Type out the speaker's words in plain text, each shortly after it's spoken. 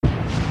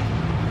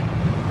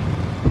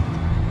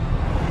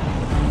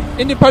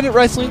independent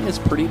wrestling is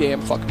pretty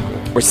damn fucking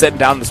cool. We're sitting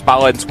down in the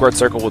Spotlight and Squared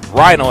Circle with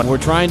Rhino. We're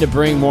trying to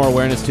bring more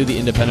awareness to the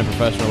independent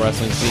professional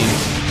wrestling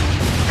scene.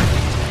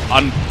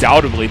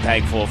 Undoubtedly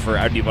thankful for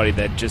anybody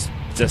that just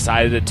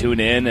decided to tune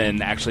in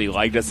and actually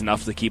liked us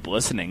enough to keep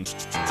listening.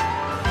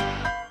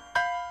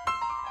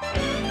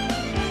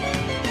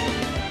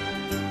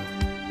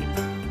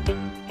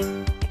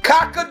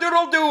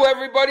 Cock-a-doodle-doo,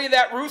 everybody.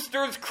 That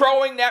rooster's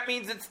crowing. That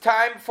means it's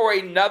time for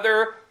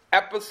another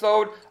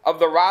episode of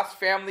the Ross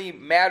Family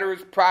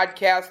Matters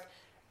Prodcast.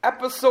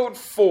 Episode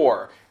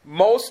 4.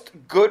 Most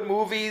good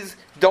movies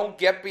don't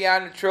get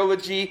beyond the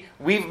trilogy.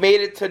 We've made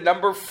it to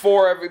number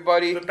 4,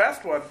 everybody. The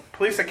best one,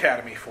 Police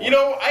Academy 4. You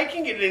know, I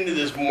can get into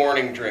this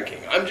morning drinking.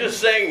 I'm just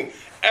saying,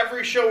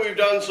 every show we've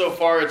done so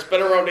far, it's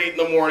been around 8 in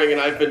the morning and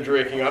I've been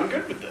drinking. I'm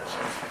good with this.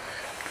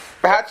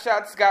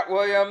 Hotshot Scott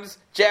Williams,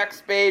 Jack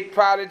Spade,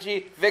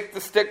 Prodigy, Vic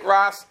the Stick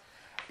Ross.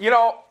 You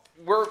know,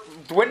 we're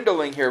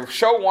dwindling here.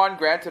 Show 1,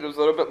 granted, it was a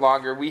little bit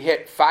longer. We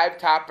hit 5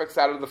 topics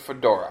out of the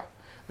Fedora.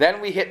 Then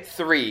we hit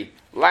 3.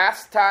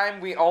 Last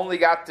time we only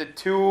got to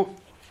 2.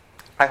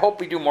 I hope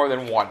we do more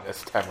than 1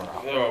 this time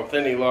around. Oh, with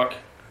any luck.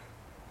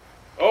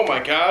 Oh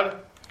my God.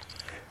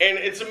 And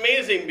it's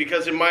amazing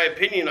because in my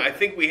opinion, I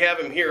think we have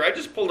him here. I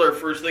just pulled our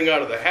first thing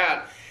out of the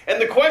hat.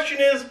 And the question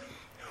is,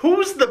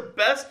 who's the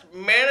best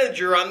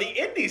manager on the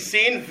indie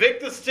scene? Vic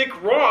the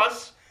Stick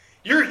Ross,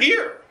 you're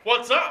here.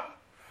 What's up?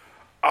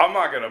 I'm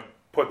not going to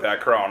put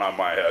that crown on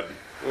my head.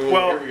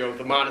 Well, here we go with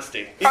the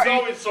modesty. He's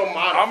always so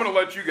modest. I'm going to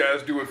let you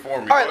guys do it for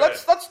me. All right,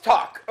 let's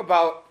talk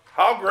about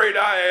how great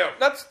I am.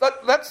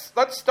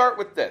 Let's start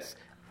with this.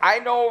 I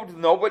know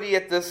nobody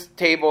at this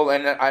table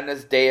and on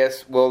this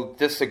dais will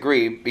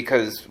disagree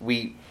because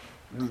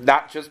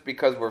not just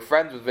because we're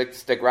friends with Vic the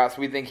Stick Ross,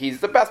 we think he's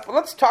the best. But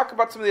let's talk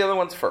about some of the other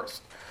ones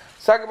first.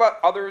 Let's talk about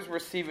others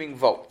receiving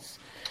votes.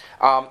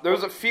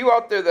 There's a few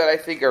out there that I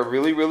think are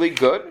really, really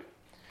good.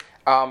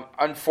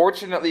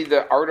 Unfortunately,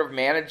 the art of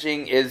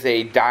managing is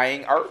a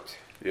dying art.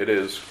 It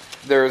is.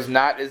 There's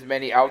not as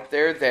many out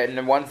there, and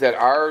the ones that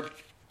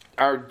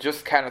are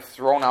just kind of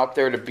thrown out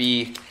there to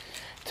be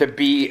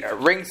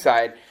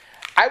ringside.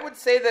 I would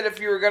say that if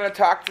you were going to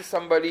talk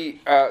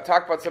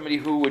about somebody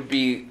who would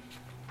be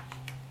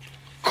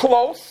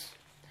close,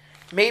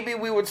 maybe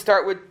we would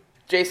start with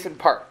Jason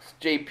Parks,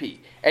 JP.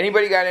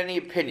 Anybody got any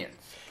opinions?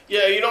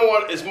 Yeah, you know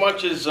what? As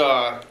much as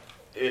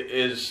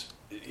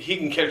he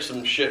can catch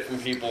some shit from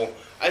people,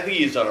 I think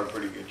he's done a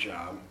pretty good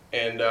job.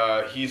 And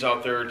he's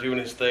out there doing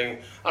his thing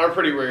on a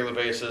pretty regular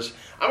basis.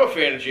 I'm a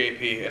fan of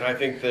JP, and I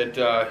think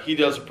that he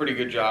does a pretty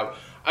good job.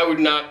 I would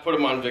not put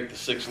him on Vic the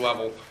Sixth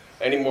level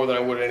any more than I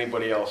would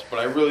anybody else. But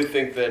I really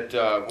think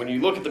that when you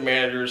look at the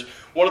managers,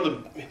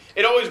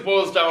 it always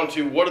boils down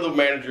to what do the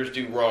managers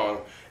do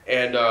wrong.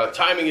 And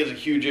timing is a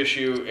huge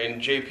issue,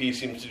 and JP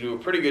seems to do a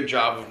pretty good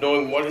job of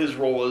knowing what his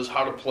role is,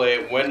 how to play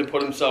it, when to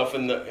put himself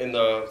in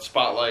the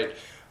spotlight.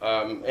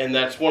 And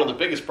that's one of the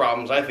biggest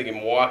problems, I think, in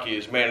Milwaukee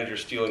is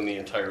managers stealing the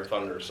entire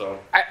thunder. So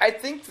I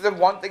think the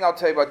one thing I'll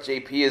tell you about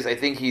JP is I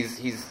think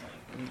he's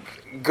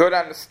good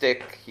on the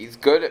stick. He's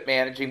good at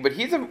managing, but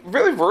he's a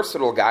really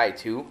versatile guy,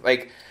 too.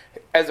 Like,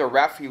 as a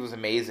ref, he was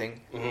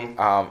amazing. Mm-hmm.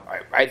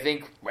 I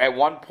think at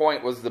one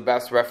point was the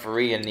best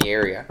referee in the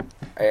area.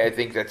 I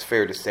think that's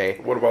fair to say.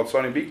 What about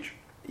Sunny Beach?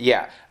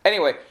 Yeah.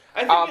 Anyway.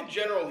 I think in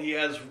general he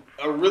has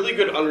a really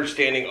good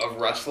understanding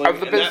of wrestling. Of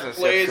the business,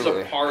 that plays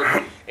absolutely. a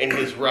part in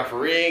his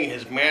refereeing,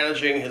 his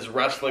managing, his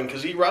wrestling,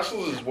 because he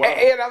wrestles as well.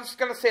 And I was just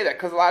going to say that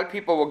because a lot of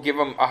people will give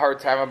him a hard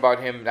time about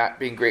him not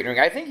being great in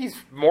the ring. I think he's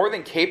more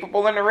than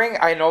capable in the ring.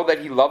 I know that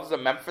he loves the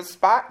Memphis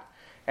spot,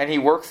 and he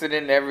works it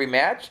in every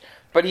match.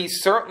 But he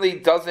certainly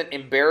doesn't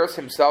embarrass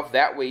himself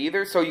that way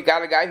either. So you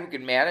got a guy who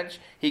can manage,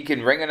 he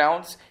can ring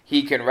announce,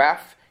 he can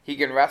ref, he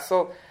can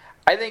wrestle.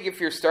 I think if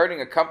you're starting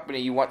a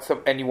company, you want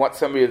somebody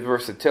with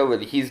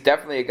versatility. He's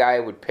definitely a guy I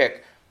would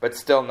pick, but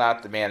still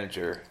not the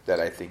manager that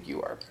I think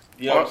you are.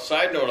 You know,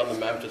 side note on the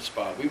Memphis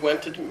spot. We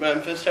went to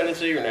Memphis,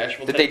 Tennessee, or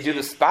Nashville, Did Tennessee. they do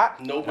the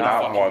spot? Nobody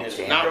Not fucking once.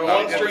 did it. Not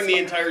once during the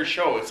entire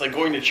show. It's like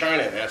going to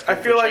China and asking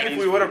I feel for like Chinese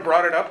if we would have food.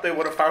 brought it up, they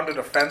would have found it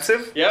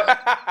offensive. Yep.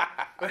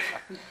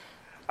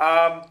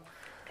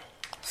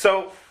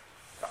 So,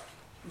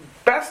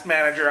 best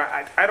manager,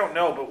 I don't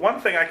know, but one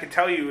thing I can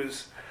tell you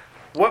is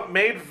what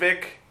made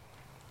Vic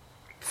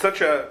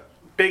such a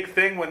big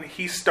thing when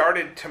he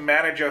started to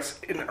manage us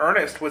in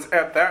earnest was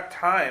at that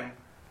time,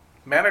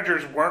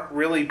 managers weren't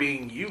really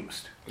being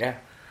used. Yeah.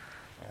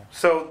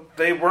 So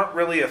they weren't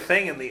really a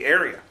thing in the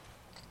area.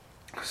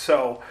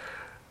 So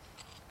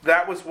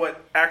that was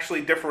what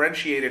actually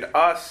differentiated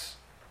us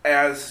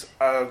as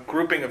a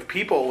grouping of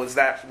people, was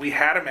that we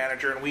had a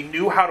manager and we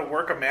knew how to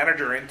work a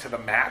manager into the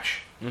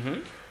match.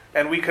 Mm-hmm.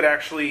 And we could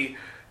actually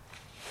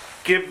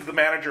give the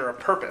manager a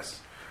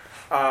purpose.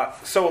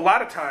 So a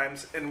lot of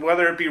times, and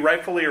whether it be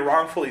rightfully or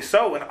wrongfully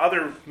so, when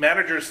other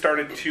managers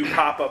started to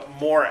pop up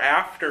more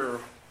after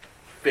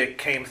Vic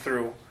came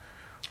through,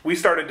 we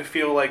started to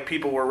feel like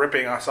people were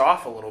ripping us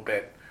off a little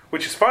bit,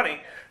 which is funny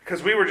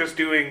because we were just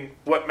doing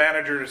what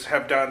managers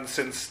have done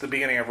since the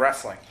beginning of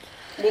wrestling.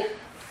 Well,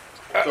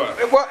 Go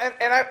ahead. Well,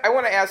 and I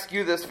want to ask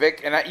you this,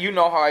 Vic, and you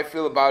know how I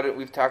feel about it.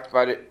 We've talked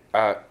about it.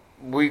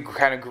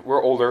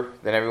 We're older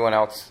than everyone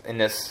else in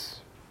this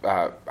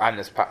on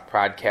this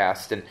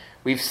podcast, and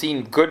we've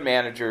seen good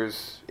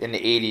managers in the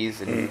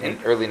 '80s and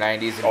early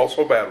 '90s, and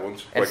Also bad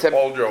ones, and like some,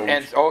 Paul Jones.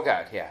 And oh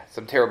god, yeah,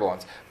 some terrible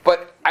ones.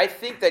 But I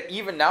think that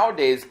even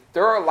nowadays,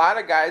 there are a lot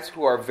of guys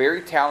who are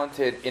very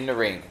talented in the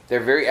ring.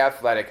 They're very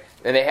athletic,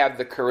 and they have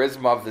the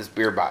charisma of this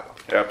beer bottle.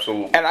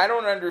 Absolutely. And I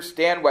don't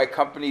understand why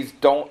companies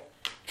don't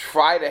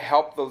try to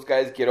help those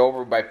guys get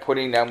over by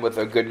putting them with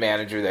a good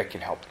manager that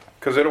can help them.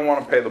 Because they don't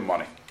want to pay the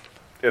money.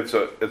 It's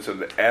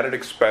an added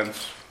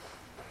expense.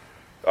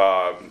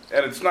 And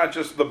it's not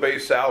just the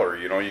base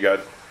salary. You know,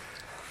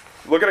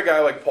 look at a guy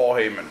like Paul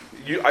Heyman.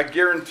 I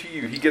guarantee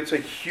you he gets a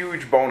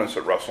huge bonus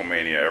at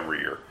WrestleMania every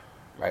year.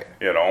 Right.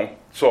 You know?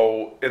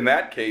 So in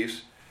that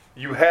case,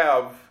 you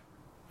have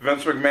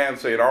Vince McMahon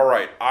saying, all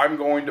right, I'm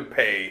going to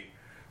pay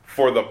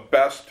for the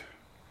best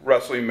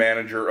wrestling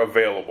manager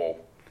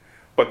available,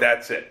 but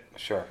that's it.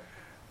 Sure.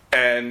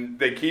 And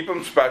they keep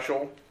him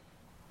special,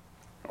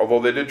 although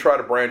they did try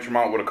to branch him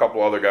out with a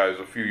couple other guys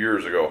a few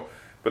years ago.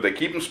 But they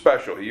keep him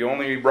special. He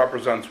only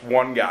represents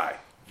one guy.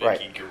 Right.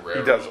 Vicky Guerrero.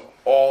 He does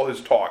all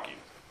his talking.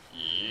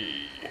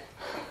 Yeah.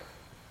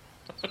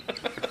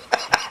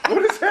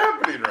 What is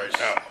happening right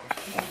now?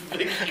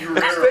 Vicky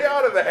Guerrero. Stay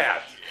out of the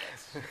hat.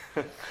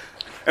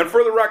 And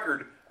for the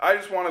record, I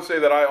just want to say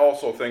that I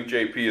also think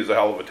JP is a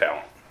hell of a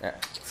talent. Yeah.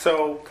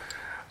 So,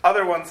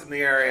 other ones in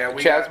the area.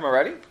 We Chaz got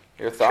Moretti,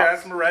 your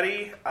thoughts? Chaz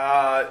Moretti.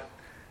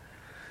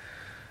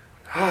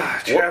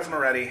 Chaz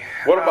Moretti.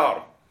 What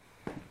about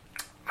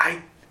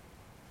him?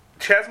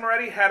 Chaz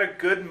Moretti had a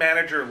good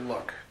manager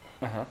look.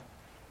 Uh-huh.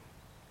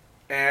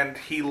 And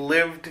he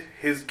lived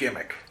his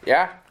gimmick.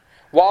 Yeah.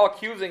 While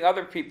accusing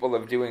other people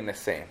of doing the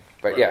same.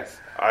 But yes.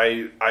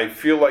 I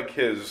feel like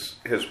his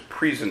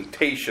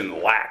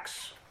presentation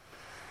lacks.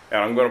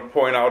 And I'm going to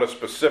point out a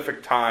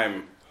specific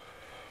time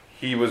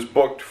he was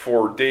booked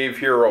for Dave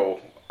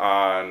Hero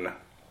on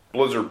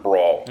Blizzard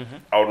Brawl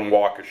out in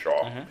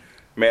Waukesha,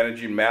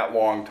 managing Matt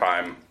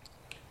Longtime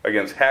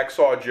against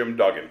Hacksaw Jim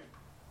Duggan.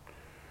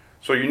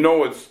 So you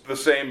know it's the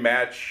same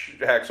match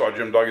Hacksaw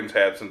Jim Duggan's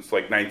had since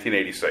like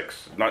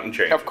 1986. Nothing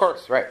changed. Of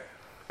course, right.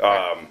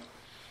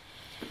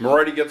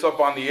 Moretti gets up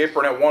on the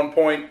apron at one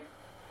point.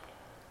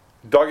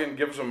 Duggan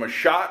gives him a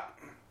shot,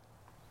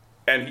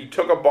 and he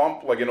took a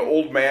bump like an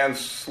old man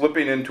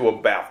slipping into a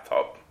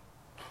bathtub.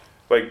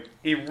 Like,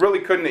 he really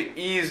couldn't have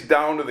eased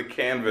down to the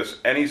canvas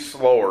any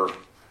slower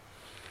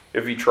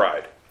if he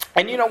tried.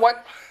 And you know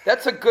what?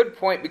 That's a good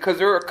point, because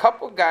there are a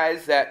couple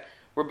guys that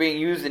were being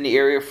used in the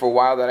area for a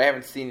while that I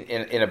haven't seen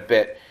in a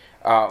bit.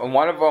 And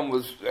one of them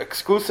was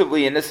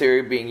exclusively in this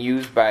area being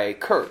used by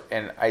Kurt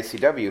and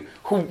ICW,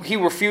 who he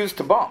refused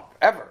to bump,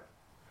 ever.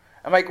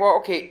 I'm like, well,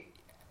 okay,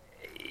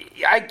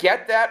 I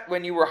get that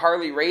when you were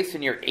Harley Race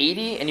and you're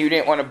 80 and you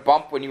didn't want to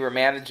bump when you were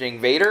managing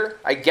Vader.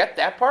 I get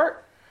that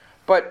part.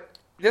 But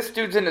this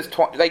dude's in his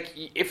 20s. Like,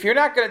 if you're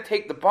not going to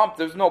take the bump,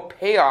 there's no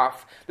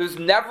payoff. There's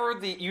never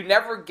you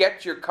never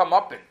get your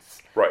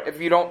comeuppance. Right. If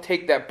you don't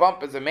take that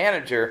bump as a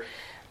manager.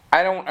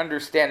 I don't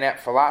understand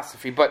that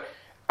philosophy. But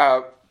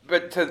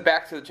back to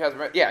the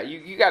Chaz, yeah,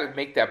 you got to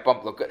make that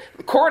bump look good.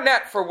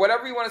 Cornette, for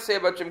whatever you want to say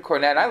about Jim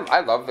Cornette,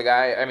 I love the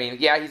guy. I mean,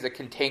 yeah, he's a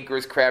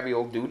cantankerous, crabby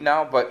old dude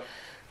now, but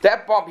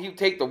that bump, he'd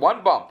take the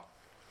one bump,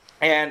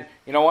 and,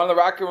 you know, one of the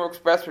Rock and Roll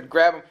Express would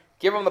grab him,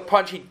 give him the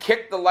punch, he'd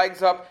kick the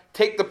legs up,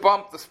 take the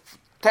bump, the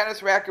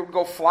tennis racket would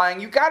go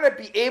flying. You got to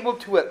be able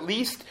to at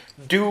least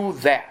do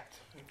that.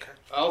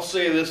 I'll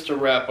say this to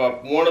wrap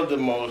up. One of the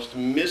most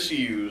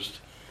misused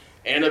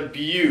and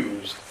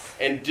abused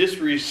and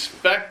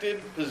disrespected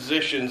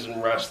positions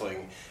in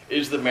wrestling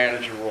is the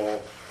manager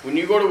role. When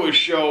you go to a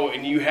show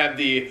and you have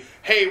the,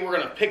 hey, we're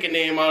going to pick a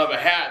name out of a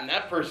hat and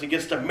that person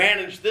gets to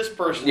manage this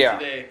person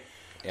today.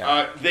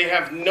 Yeah. They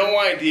have no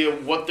idea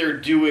what they're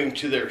doing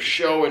to their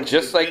show and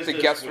just to like the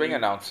guest ring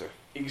announcer.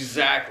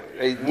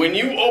 Exactly. When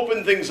you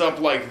open things up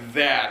like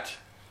that,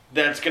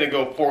 that's going to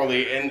go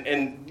poorly.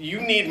 And you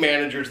need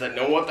managers that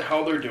know what the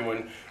hell they're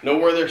doing, know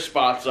where their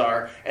spots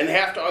are, and they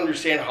have to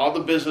understand how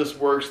the business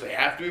works. They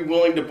have to be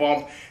willing to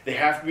bump. They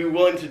have to be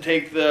willing to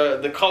take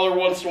the color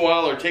once in a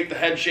while or take the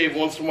head shave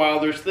once in a while.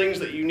 There's things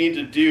that you need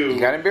to do you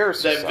gotta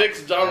embarrass that yourself.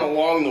 Vic's done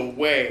along the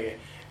way.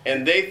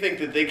 And they think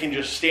that they can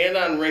just stand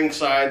on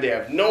ringside. They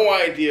have no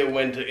idea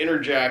when to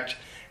interject,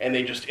 and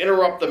they just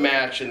interrupt the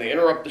match and they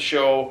interrupt the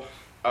show.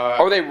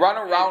 Or they run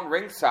around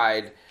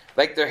ringside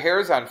like their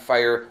hair's on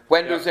fire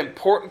when there's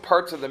important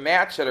parts of the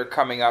match that are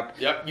coming up.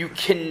 Yep. You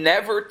can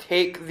never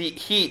take the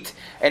heat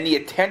and the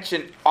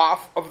attention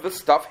off of the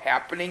stuff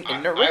happening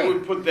in the ring. I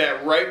would put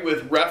that right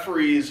with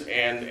referees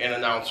and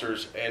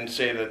announcers and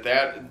say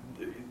that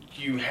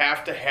you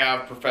have to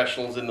have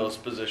professionals in those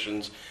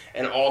positions,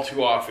 and all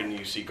too often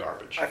you see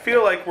garbage. I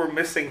feel like we're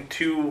missing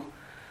two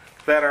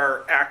that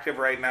are active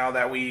right now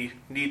that we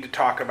need to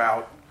talk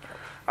about.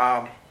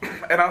 And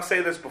I'll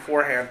say this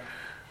beforehand.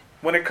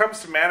 When it comes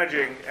to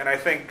managing, and I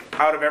think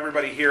out of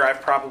everybody here,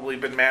 I've probably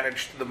been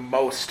managed the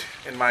most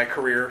in my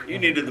career. You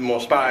needed the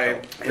most by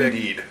backup. Vic.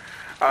 Indeed.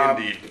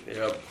 Indeed.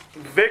 Yep.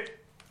 Vic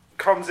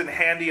comes in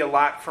handy a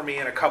lot for me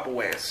in a couple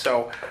ways.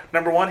 So,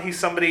 number one, he's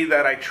somebody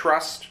that I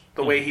trust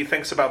the way he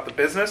thinks about the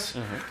business.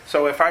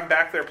 So if I'm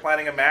back there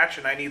planning a match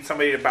and I need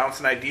somebody to bounce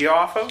an idea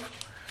off of,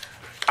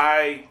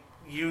 I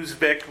use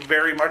Vic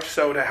very much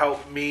so to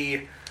help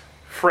me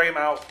frame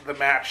out the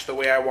match the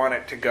way I want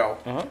it to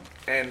go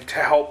and to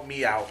help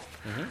me out.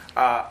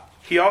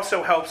 He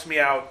also helps me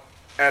out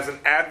as an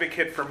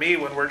advocate for me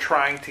when we're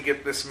trying to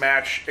get this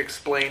match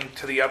explained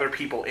to the other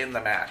people in the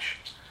match,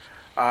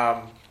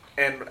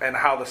 and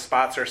how the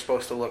spots are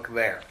supposed to look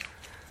there.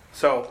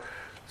 So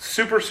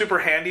super, super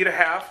handy to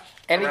have.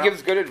 And he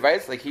gives good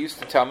advice. Like, he used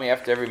to tell me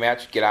after every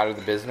match, get out of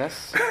the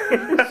business.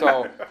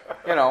 So,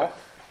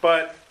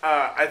 But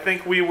I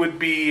think we would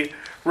be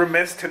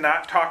remiss to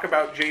not talk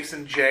about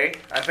Jason J.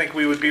 I think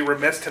we would be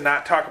remiss to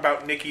not talk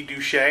about Nikki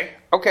Duche.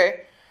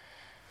 Okay.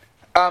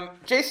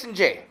 Jason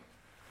J.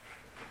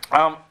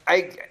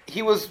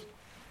 He was,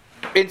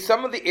 in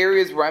some of the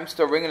areas where I'm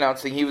still ring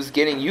announcing, he was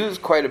getting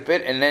used quite a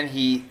bit, and then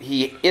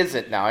he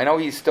isn't now. I know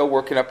he's still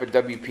working up at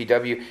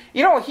WPW.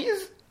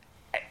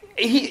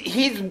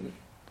 He's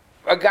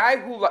a guy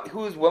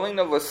who is willing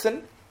to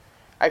listen,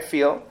 I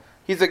feel.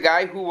 He's a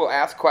guy who will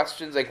ask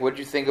questions like, what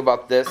do you think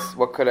about this?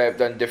 What could I have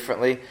done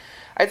differently?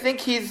 I think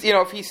he's,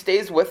 if he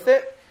stays with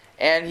it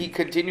and he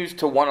continues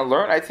to want to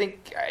learn, I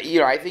think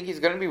he's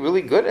going to be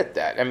really good at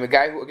that. I'm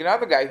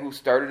another guy who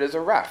started as a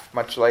ref,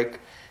 much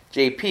like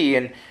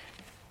JP,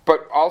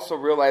 but also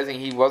realizing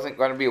he wasn't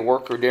going to be a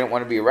worker, didn't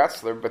want to be a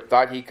wrestler, but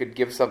thought he could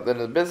give something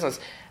to the business.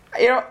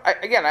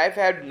 I've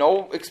had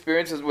no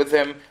experiences with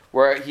him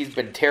where he's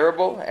been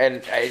terrible,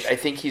 and I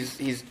think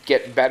he's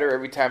getting better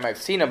every time I've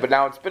seen him. But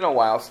now it's been a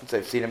while since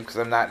I've seen him because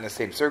I'm not in the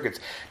same circuits.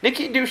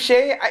 Nikki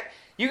Duche,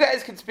 you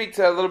guys can speak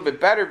to that a little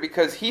bit better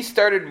because he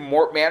started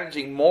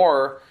managing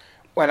more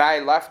when I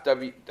left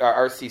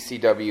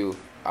RCCW.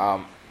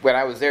 When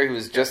I was there, he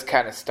was just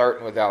kind of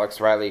starting with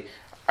Alex Riley.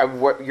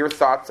 What your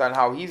thoughts on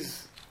how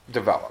he's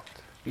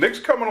developed? Nick's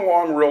coming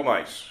along real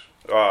nice.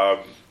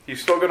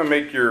 He's still going to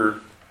make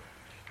your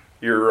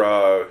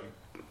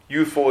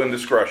youthful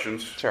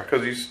indiscretions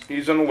because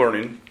he's in a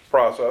learning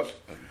process,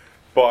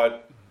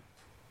 but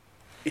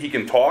he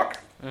can talk.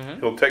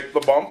 He'll take the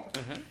bump.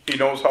 He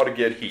knows how to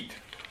get heat.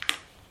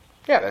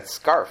 Yeah, that's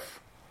Scarf.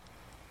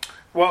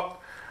 Well,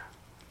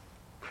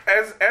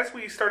 as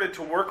we started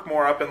to work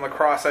more up in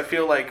lacrosse, I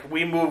feel like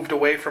we moved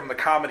away from the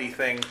comedy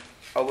thing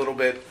a little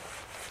bit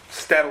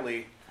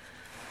steadily,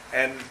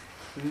 and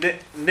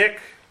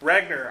Nick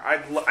Ragnar,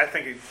 I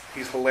think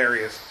he's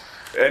hilarious,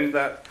 and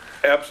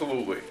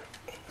absolutely.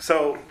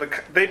 So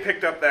they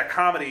picked up that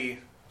comedy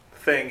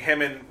thing,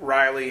 him and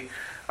Riley,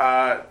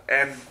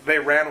 and they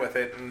ran with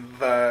it. And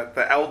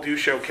the El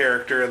Ducho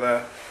character,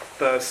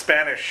 the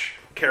Spanish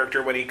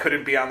character, when he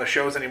couldn't be on the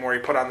shows anymore, he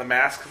put on the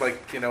mask,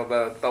 like the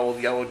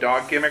old yellow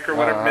dog gimmick or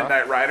whatever,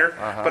 Midnight Rider.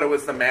 But it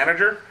was the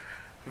manager.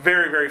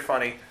 Very, very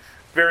funny.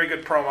 Very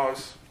good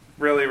promos.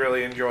 Really,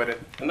 really enjoyed it.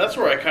 And that's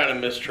where I kind of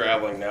miss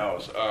traveling now.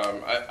 Is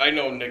I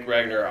know Nick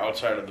Ragnar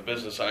outside of the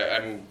business.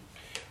 I'm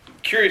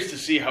curious to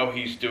see how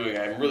he's doing.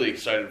 I'm really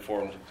excited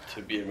for him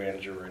to be a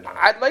manager right now.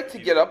 I'd like to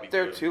get up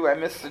there too. I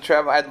miss the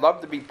travel. I'd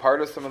love to be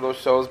part of some of those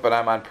shows, but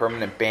I'm on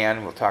permanent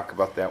ban. We'll talk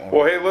about that one.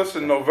 Well, hey,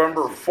 listen,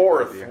 November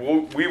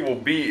 4th, we will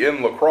be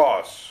in La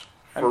Crosse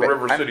for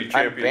River City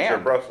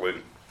Championship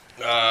Wrestling.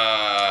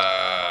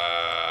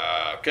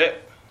 Okay.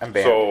 I'm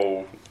banned.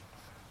 So,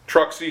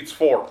 truck seats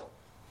 4.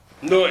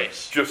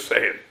 Nice. Just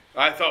saying.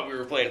 I thought we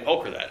were playing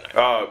poker that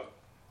night.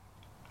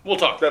 We'll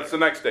talk. That's the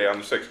next day on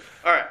the 6th.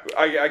 All right.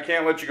 I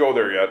can't let you go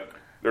there yet.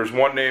 There's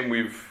one name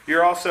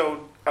You're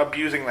also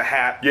abusing the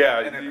hat.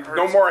 Yeah,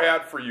 no more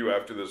hat for you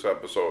after this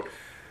episode.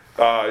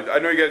 I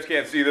know you guys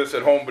can't see this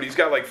at home, but he's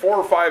got like 4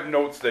 or 5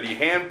 notes that he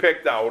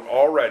handpicked out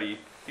already.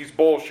 He's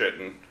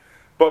bullshitting.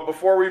 But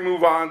before we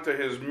move on to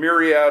his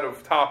myriad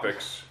of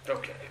topics,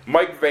 okay.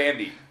 Mike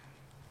Vandy.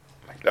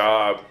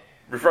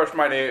 Refresh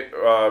my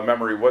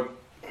memory.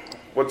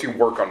 What's he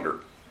work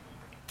under?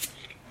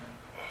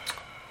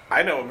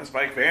 I know him as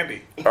Mike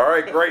Vandy. All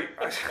right, great.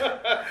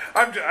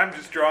 I'm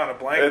just drawing a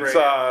blank.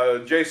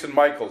 It's Jason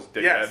Michaels,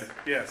 dickhead.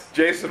 Yes.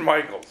 Jason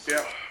Michaels.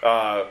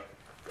 Yeah.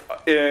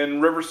 In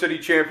River City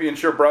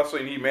Championship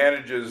Wrestling, he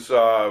manages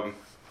the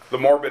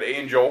Morbid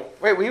Angel.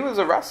 Wait, he was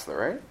a wrestler,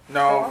 right?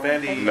 No,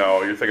 Vandy.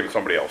 No, you're thinking of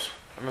somebody else.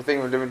 I'm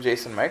thinking of different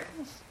Jason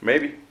Michaels.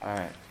 Maybe. All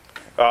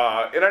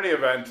right. In any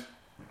event,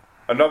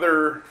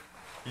 another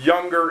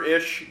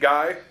younger-ish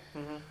guy.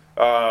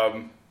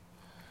 A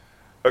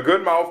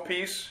good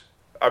mouthpiece.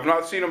 I've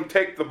not seen him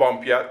take the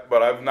bump yet,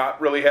 but I've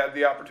not really had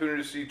the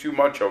opportunity to see too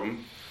much of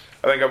him.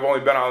 I think I've only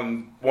been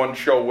on one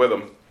show with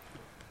him.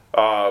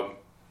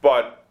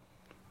 But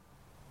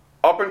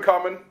up and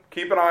coming,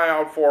 keep an eye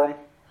out for him.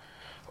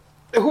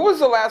 Who was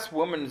the last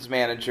women's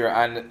manager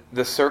on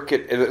the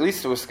circuit, at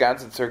least the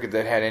Wisconsin circuit,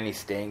 that had any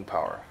staying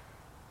power?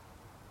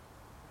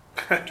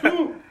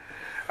 Well,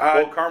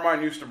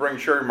 Carmine used to bring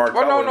Sherry Martel.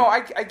 Well, no,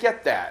 I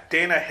get that.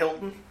 Dana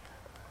Hilton.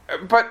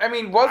 But, I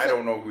mean, I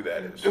don't know who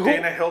that is.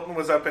 Dana Hilton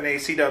was up in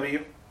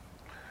ACW.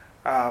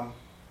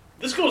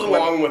 This goes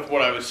along with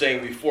what I was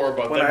saying before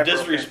about them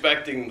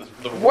disrespecting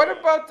the What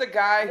about the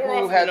guy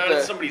who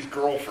had somebody's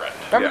girlfriend?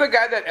 Remember the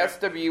guy that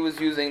SW was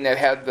using that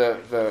had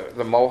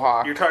the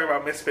mohawk? You're talking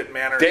about Misfit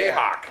Manners.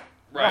 Dayhawk.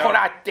 Right. No,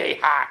 not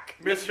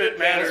Dayhawk. Misfit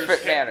Manners.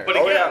 Misfit Manners. But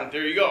again,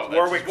 there you go.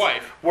 That's his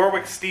wife.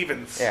 Warwick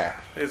Stevens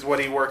is what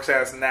he works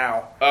as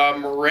now.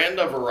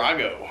 Miranda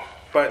Virago,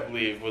 I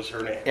believe, was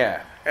her name.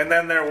 Yeah. And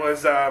then there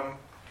was the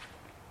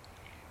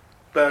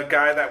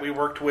guy that we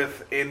worked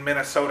with in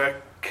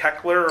Minnesota,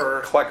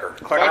 Klecker.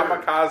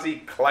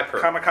 Kamikaze Klecker.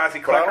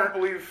 Kamikaze But I Klecker. don't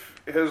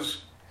believe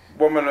his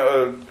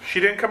woman... She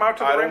didn't come out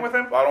to the ring with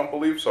him? I don't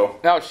believe so.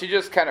 No, she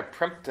just kind of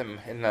primped him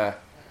in the...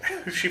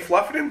 She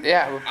fluffed him?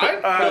 Yeah.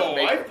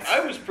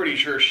 I was pretty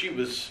sure she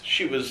was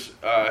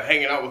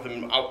hanging out with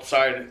him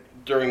outside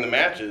during the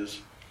matches.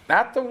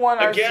 Not the one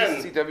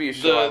Again, RCCW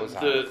show I was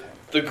on.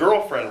 The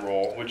girlfriend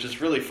role, which is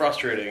really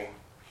frustrating.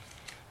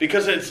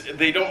 Because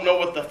they don't know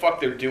what the fuck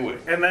they're doing.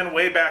 And then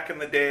way back in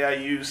the day, I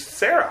used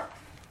Sarah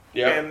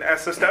in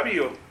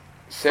SSW.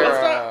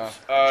 Sarah...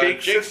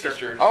 Jake's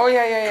sister. Oh,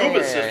 yeah.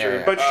 Kuba's sister.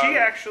 Yeah. But she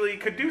actually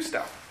could do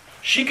stuff.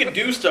 She could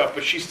do stuff,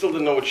 but she still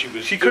didn't know what she was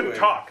doing. She couldn't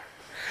talk.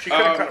 She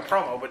couldn't cut a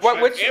promo.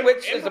 But which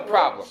is a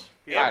problem?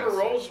 Amber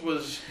Rose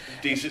was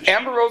decent.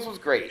 Amber Rose was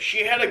great.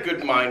 She had a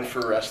good mind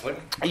for wrestling.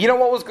 You know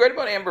what was great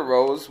about Amber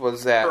Rose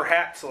was that... her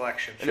hat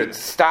selection.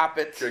 Stop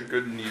it. She had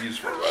good knees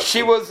for wrestling.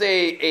 She was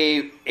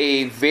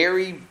a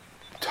very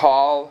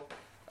tall,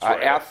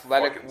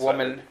 athletic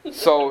woman.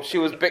 So she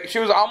was big. She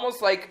was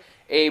almost like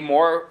a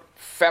more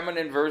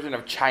feminine version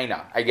of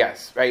Chyna, I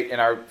guess, right?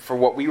 For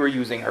what we were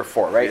using her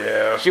for, right?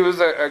 Yeah. She was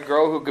a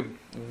girl who could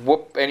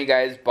whoop any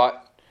guy's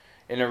butt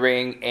in the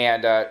ring,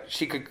 and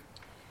she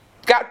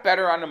got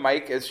better on the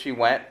mic as she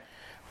went.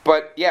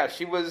 But yeah,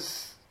 she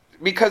was,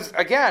 because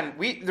again,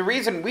 the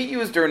reason we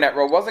used her in that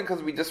role wasn't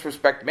because we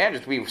disrespect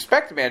managers. We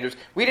respect managers.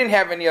 We didn't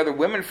have any other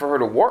women for her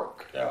to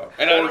work. Yeah.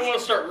 And I don't want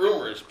to start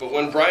rumors, but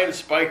when Brian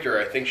spiked her,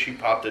 I think she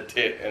popped a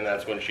tit, and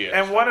that's when she had.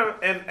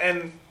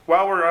 And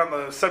while we're on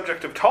the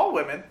subject of tall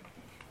women,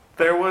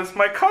 there was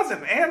my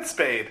cousin Ann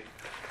Spade,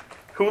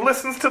 who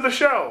listens to the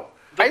show.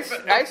 I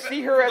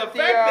see her at the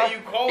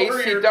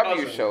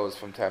ACW shows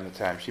from time to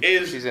time.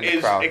 She's in the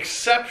crowd. Is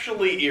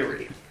exceptionally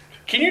eerie.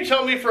 Can you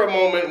tell me for a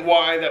moment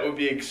why that would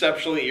be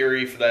exceptionally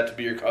eerie for that to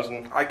be your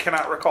cousin? I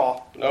cannot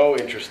recall. No,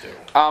 interesting.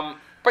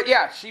 But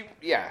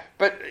yeah,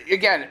 But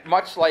again,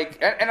 much like,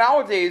 and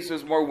nowadays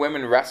there's more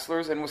women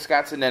wrestlers in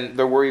Wisconsin than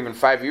there were even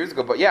 5 years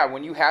ago. But yeah,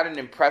 when you had an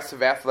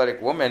impressive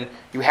athletic woman,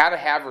 you had to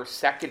have her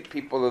second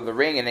people to the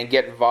ring and then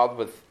get involved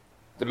with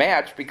the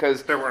match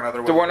because there weren't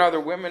other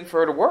women for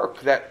her to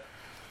work. That,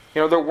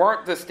 there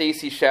weren't the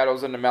Stacey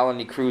Shadows and the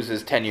Melanie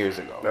Cruzes 10 years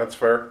ago. That's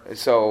fair.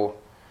 So,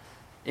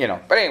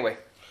 but anyway.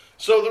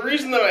 So the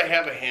reason that I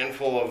have a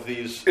handful of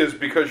these is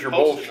because you're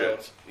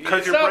bullshit.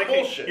 Because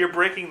you're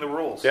breaking the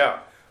rules. Yeah.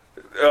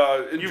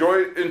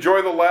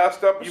 Enjoy the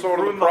last episode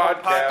of the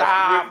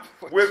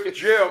Prodcast with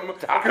Jim,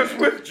 because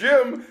with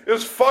Jim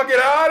is fucking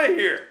out of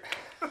here.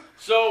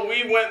 So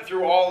we went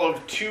through all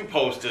of 2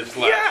 Post-its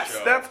last show.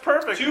 Yes, that's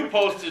perfect. 2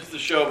 Post-its the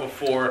show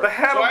before. So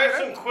I have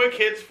some quick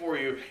hits for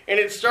you. And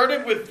it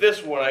started with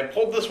this one. I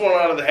pulled this one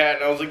out of the hat,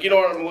 and I was like, you know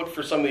what, I'm going to look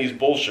for some of these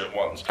bullshit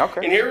ones.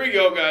 Okay. And here we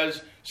go,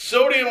 guys.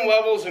 Sodium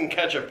levels in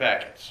ketchup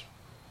packets.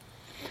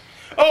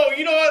 Oh,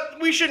 you know what?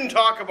 We shouldn't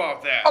talk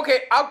about that.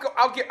 Okay,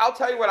 I'll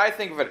tell you what I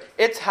think of it.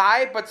 It's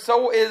high, but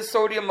so is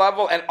sodium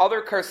level and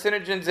other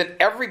carcinogens in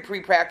every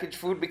prepackaged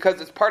food because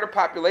it's part of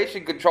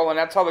population control, and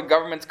that's how the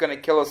government's going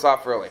to kill us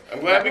off early. I'm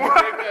glad we can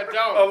take that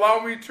down. Allow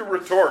me to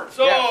retort.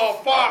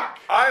 Fuck.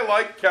 I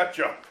like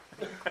ketchup.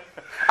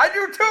 I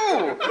do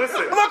too.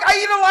 Listen. Look, I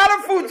eat a lot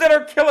of foods that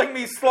are killing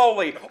me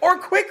slowly or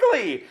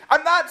quickly.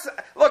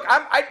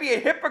 I'd be a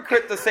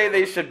hypocrite to say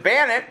they should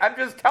ban it. I'm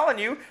just telling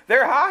you,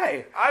 they're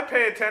high. I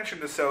pay attention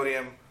to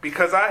sodium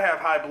because I have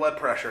high blood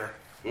pressure.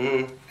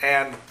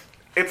 And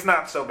it's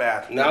not so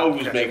bad. Now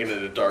who's making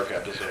it a dark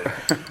episode?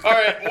 All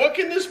right, what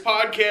can this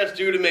podcast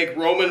do to make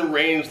Roman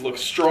Reigns look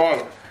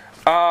strong?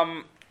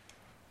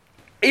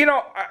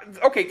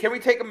 Okay, can we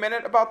take a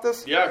minute about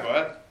this? Yeah, go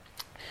ahead.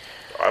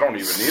 I don't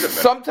even need a minute.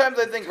 Sometimes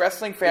I think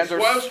wrestling fans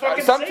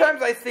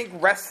I think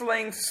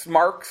wrestling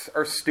smarks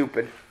are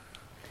stupid.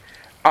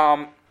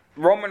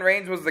 Roman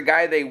Reigns was the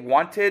guy they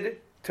wanted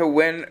to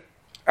win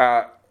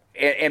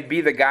and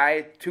be the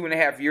guy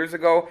 2.5 years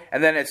ago,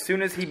 and then as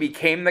soon as he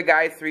became the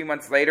guy 3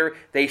 months later,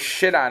 they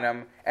shit on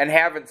him and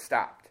haven't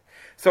stopped.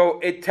 So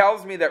it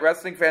tells me that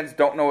wrestling fans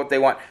don't know what they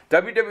want.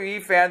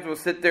 WWE fans will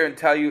sit there and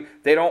tell you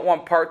they don't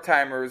want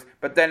part-timers,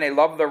 but then they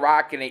love The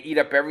Rock and they eat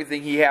up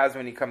everything he has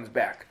when he comes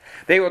back.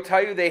 They will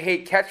tell you they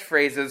hate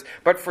catchphrases,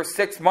 but for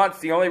 6 months,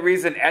 the only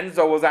reason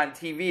Enzo was on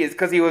TV is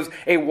because he was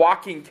a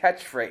walking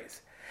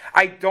catchphrase.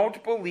 I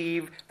don't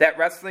believe that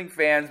wrestling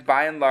fans,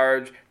 by and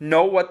large,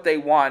 know what they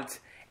want,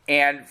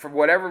 and for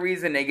whatever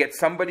reason, they get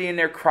somebody in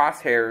their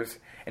crosshairs,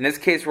 in this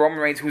case, Roman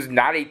Reigns, who's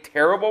not a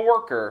terrible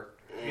worker.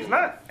 He's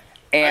not.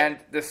 And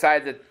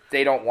decide that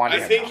they don't want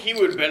him. I think he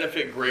would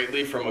benefit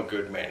greatly from a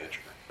good manager.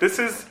 I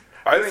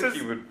think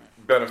he would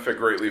benefit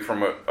greatly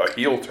from a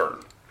heel turn.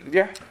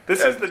 Yeah.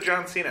 This is the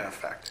John Cena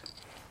effect.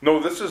 No,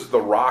 this is the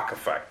Rock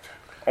effect.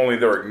 Only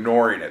they're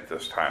ignoring it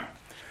this time.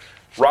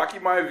 Rocky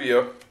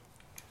Maivia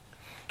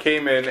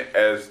came in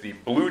as the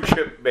blue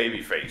chip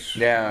babyface.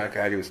 Yeah,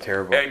 God, he was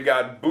terrible. And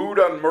got booed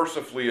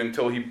unmercifully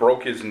until he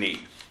broke his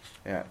knee.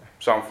 Yeah.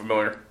 Sound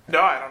familiar?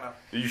 No, I don't know.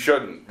 You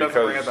shouldn't, Doesn't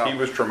ring a because bell. he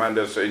was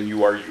tremendous and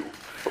you are you.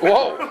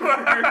 Whoa.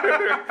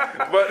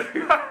 But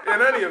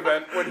in any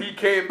event, when he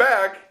came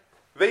back,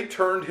 they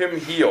turned him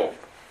heel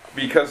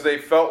because they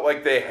felt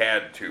like they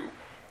had to.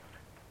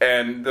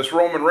 And this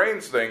Roman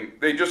Reigns thing,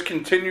 they just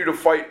continue to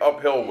fight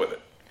uphill with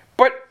it.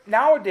 But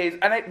nowadays,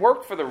 and it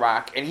worked for The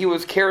Rock, and he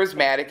was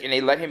charismatic, and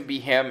they let him be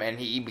him, and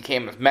he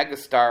became a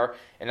megastar,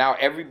 and now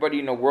everybody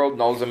in the world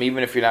knows him,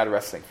 even if you're not a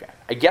wrestling fan.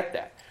 I get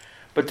that.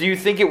 But do you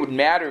think it would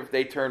matter if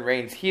they turned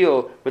Reigns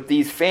heel with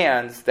these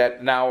fans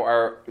that now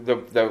are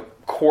the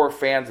core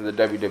fans of the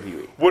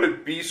WWE? Would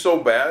it be so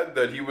bad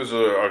that he was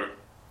a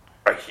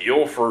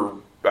heel for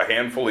a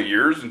handful of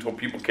years until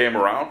people came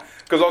around?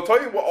 Because I'll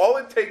tell you what, all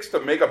it takes to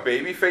make a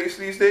babyface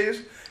these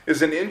days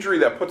is an injury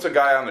that puts a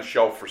guy on the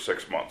shelf for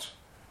 6 months.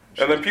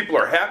 And then people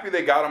are happy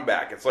they got him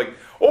back. It's like,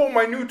 oh,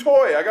 my new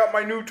toy. I got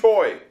my new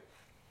toy.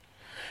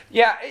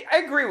 Yeah, I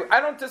agree. I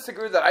don't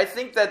disagree with that. I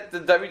think that the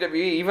WWE,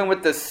 even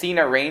with the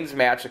Cena-Reigns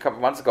match a couple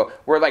months ago,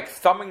 were like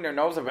thumbing their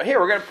nose about, hey,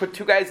 we're going to put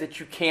two guys that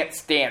you can't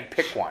stand.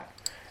 Pick one.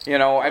 You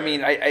know, I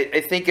mean,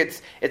 I think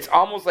it's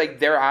almost like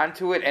they're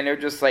onto it and they're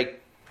just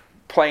like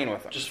playing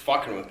with them. Just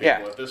fucking with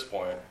people at this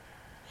point.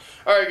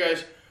 All right,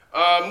 guys.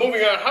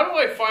 Moving on. How do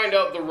I find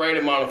out the right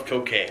amount of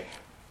cocaine?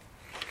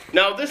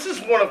 Now, this is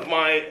one of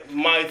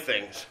my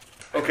things.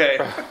 Okay,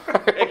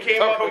 it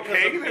came up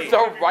because of me.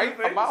 The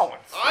right amount.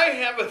 I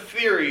have a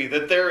theory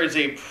that there is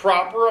a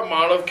proper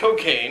amount of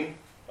cocaine.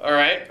 All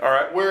right.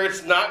 Where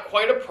it's not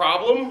quite a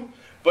problem,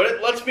 but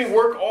it lets me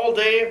work all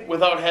day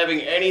without having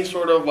any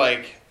sort of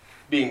like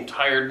being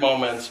tired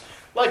moments,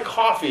 like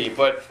coffee.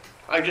 But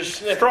I just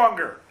sniff.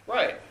 Stronger.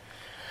 Right.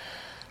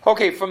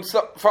 Okay,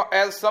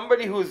 as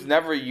somebody who's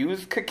never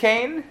used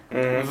cocaine,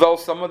 though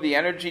some of the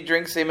energy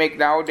drinks they make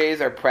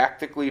nowadays are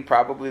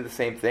probably the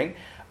same thing,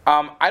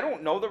 I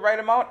don't know the right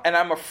amount, and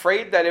I'm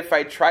afraid that if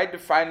I tried to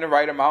find the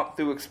right amount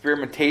through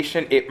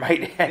experimentation, it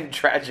might end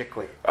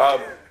tragically.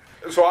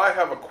 So I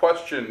have a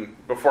question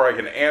before I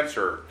can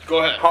answer. Go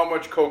ahead. How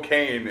much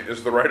cocaine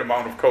is the right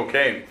amount of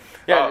cocaine?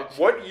 Yeah,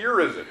 what year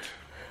is it?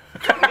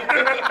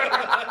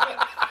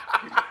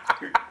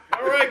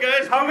 All right,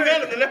 guys. Moving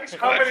on to the next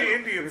How question. many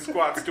Indian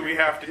squats do we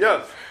have to do?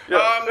 Yes.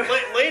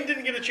 Lane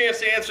didn't get a chance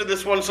to answer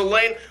this one, so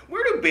Lane,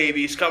 where do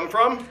babies come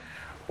from?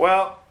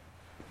 Well,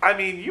 I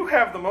mean, you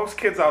have the most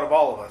kids out of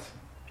all of us.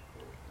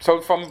 So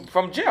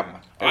from Jim.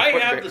 I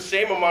have the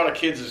same amount of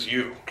kids as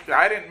you.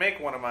 I didn't make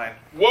one of mine.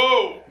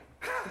 Whoa!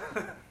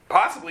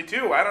 Possibly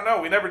two. I don't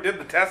know. We never did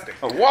the testing.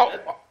 Whoa!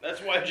 That's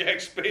why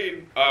Jack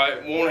Spade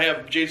won't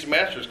have Jason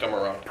Masters come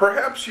around.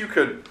 Perhaps you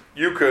could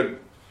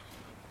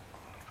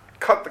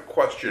cut the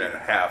question in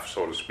half,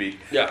 so to speak.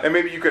 Yeah. And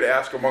maybe you could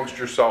ask amongst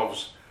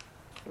yourselves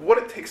what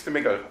it takes to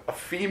make a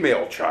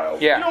female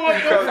child. Yeah. You know what,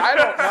 Because I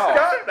don't know.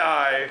 Scott and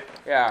I,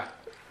 Yeah.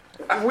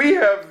 we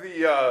have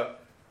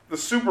the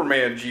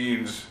Superman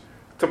genes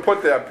to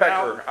put that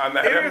pecker on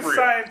that it embryo. is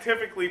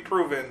scientifically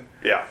proven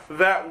Yeah.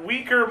 that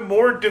weaker,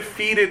 more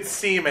defeated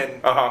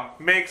semen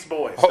makes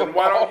boys. Then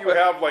why don't you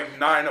have like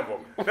 9 of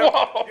them?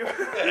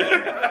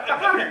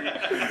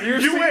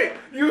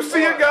 You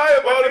see a guy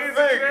about What day a is it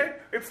thing. today?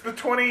 It's the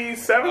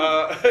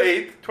 27th?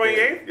 8th.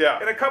 28th?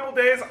 Yeah. In a couple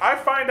days, I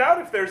find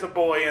out if there's a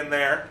boy in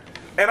there.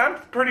 And I'm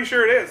pretty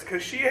sure it is,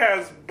 because she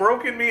has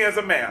broken me as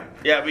a man.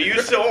 Yeah, but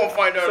you still won't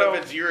find out So-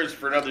 if it's yours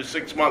for another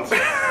 6 months.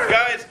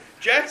 Guys,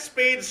 Jack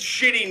Spade's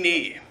shitty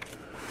knee.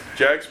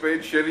 Jack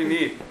Spade's shitty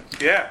knee.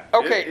 Yeah.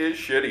 Okay. It is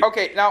shitty.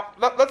 Okay, now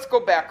let's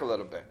go back a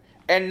little bit.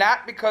 And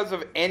not because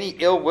of any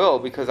ill will,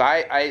 because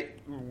I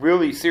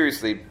really,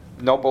 seriously,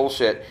 no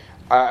bullshit,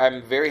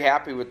 I'm very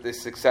happy with the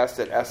success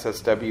that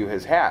SSW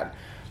has had.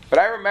 But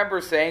I remember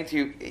saying to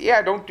you,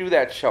 yeah, don't do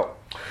that show.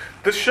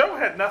 The show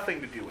had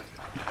nothing to do with it.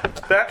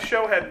 That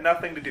show had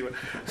nothing to do with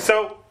it.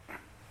 So,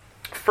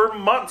 for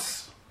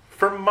months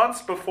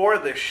before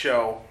this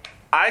show,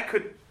 I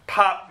could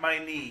pop my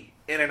knee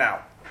in and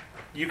out.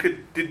 You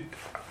could, did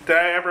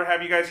I ever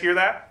have you guys hear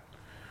that?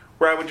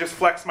 Where I would just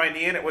flex my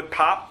knee and it would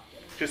pop?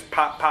 Just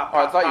pop, pop,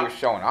 pop, Oh, I thought you pop. were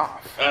showing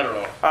off. I don't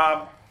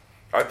know.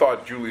 I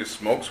thought Julius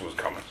Smokes was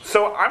coming.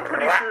 So I'm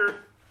pretty sure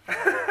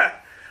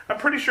I'm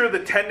pretty sure the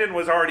tendon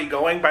was already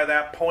going by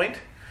that point.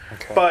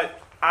 Okay.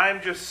 But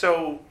I'm just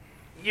so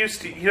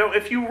used to,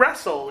 if you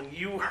wrestle,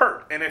 you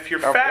hurt. And if you're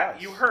fat,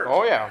 yes. you hurt.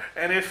 Oh, yeah.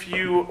 And if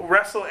you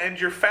wrestle and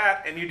you're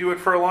fat and you do it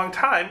for a long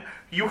time,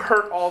 you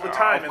hurt all the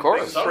time. of and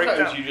course. things break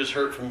Sometimes down. you just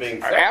hurt from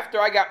being fat. After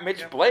I got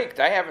Mitch Blaked,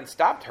 I haven't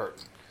stopped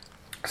hurting.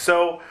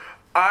 So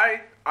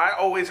I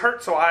always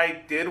hurt, so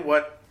I did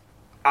what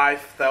I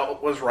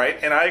felt was right,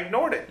 and I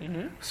ignored it.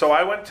 Mm-hmm. So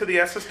I went to the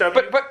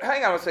SSW. But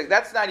hang on a second.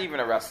 That's not even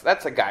a wrestle.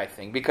 That's a guy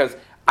thing because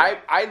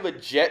I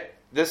legit.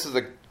 This is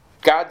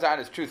God's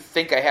honest truth,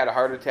 think I had a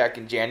heart attack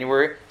in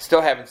January.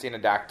 Still haven't seen a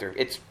doctor.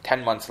 It's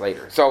 10 months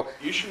later. So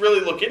You should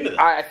really look into that.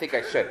 I think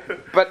I should.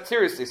 But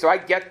seriously, so I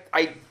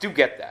do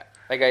get that.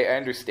 Like, I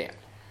understand.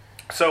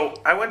 So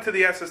I went to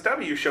the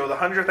SSW show, the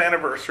 100th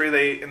anniversary.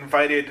 They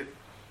invited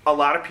a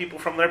lot of people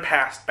from their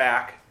past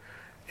back,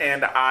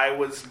 and I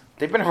was...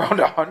 They've been around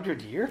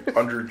 100 years?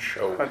 100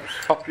 shows.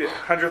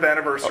 100th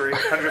anniversary,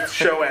 100th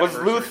show Was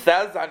anniversary. Lou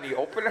Thez on the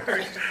opener?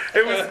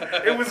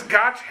 It was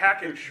Gotch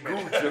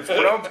Hackenschmidt. It's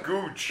pronounced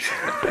gooch.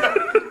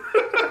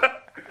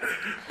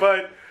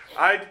 But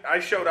I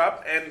showed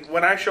up, and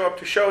when I show up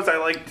to shows, I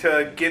like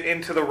to get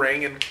into the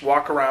ring and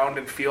walk around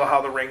and feel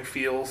how the ring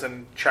feels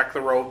and check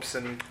the ropes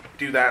and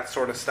do that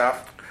sort of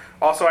stuff.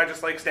 Also, I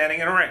just like standing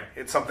in a ring.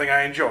 It's something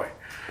I enjoy.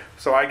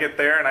 So I get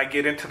there and I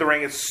get into the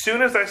ring. As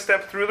soon as I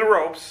step through the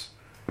ropes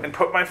and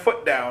put my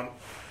foot down,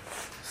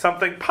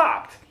 something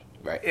popped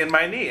in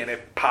my knee, and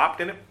it popped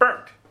and it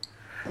burnt.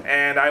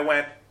 And I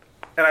went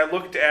and I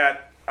looked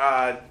at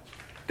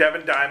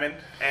Devin Diamond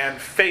and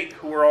Fate,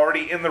 who were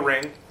already in the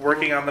ring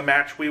working on the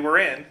match we were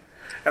in,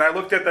 and I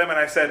looked at them and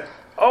I said,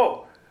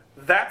 "Oh,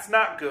 that's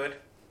not good."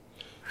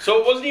 So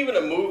it wasn't even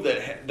a move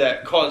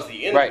that caused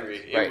the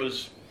injury. Right. It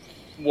was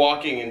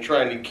walking and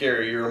trying to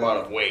carry your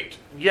amount of weight.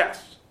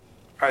 Yes.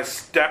 I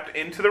stepped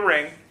into the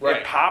ring. Right.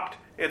 It popped.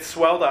 It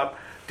swelled up.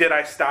 Did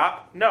I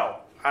stop? No.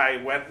 I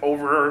went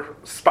over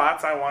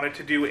spots I wanted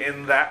to do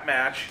in that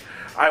match.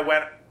 I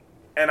went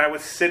and I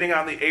was sitting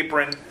on the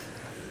apron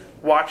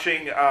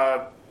watching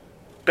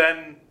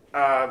Ben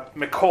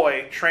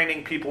McCoy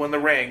training people in the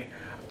ring.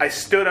 I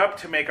stood up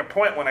to make a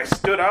point. When I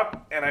stood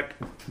up and I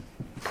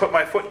put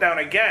my foot down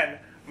again,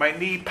 my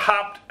knee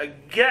popped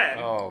again.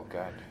 Oh,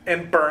 God.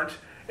 And burnt.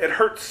 It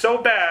hurt so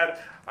bad,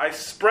 I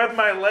spread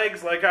my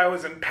legs like I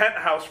was in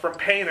Penthouse from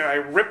pain, and I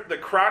ripped the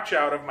crotch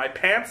out of my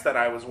pants that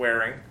I was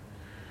wearing.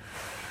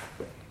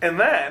 And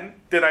then,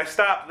 did I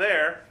stop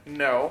there?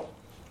 No.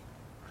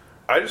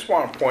 I just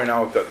want to point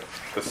out that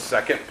the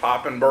second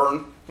pop and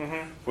burn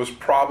was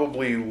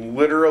probably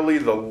literally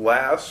the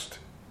last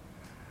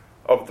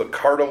of the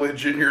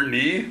cartilage in your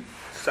knee,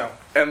 So,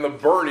 and the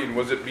burning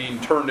was it being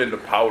turned into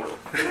powder.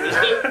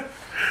 It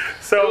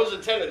so was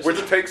a tendency.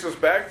 Which takes us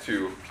back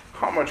to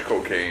how much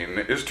cocaine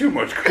is too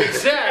much cocaine.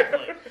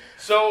 Exactly.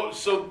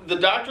 So the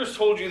doctors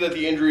told you that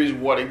the injury is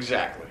what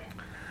exactly?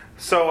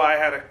 So I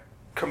had a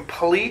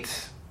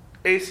complete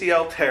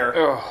ACL tear.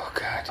 Oh,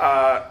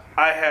 God.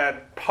 I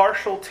had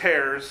partial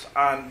tears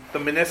on the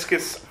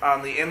meniscus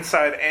on the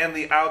inside and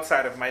the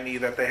outside of my knee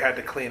that they had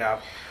to clean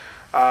up.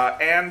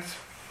 And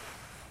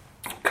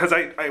because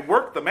I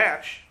worked the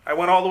match, I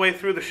went all the way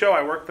through the show.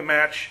 I worked the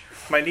match.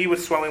 My knee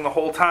was swelling the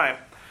whole time.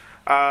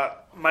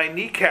 My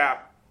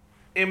kneecap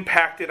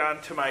impacted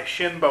onto my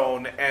shin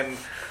bone and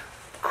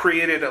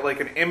created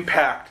like an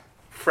impact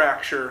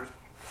fracture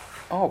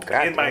Oh,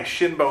 God. in my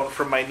shin bone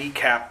from my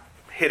kneecap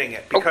hitting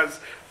it,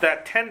 because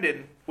that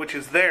tendon, which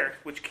is there,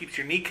 which keeps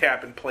your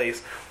kneecap in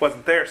place,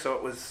 wasn't there, so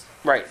it was...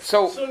 Right.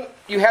 So So-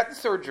 you had the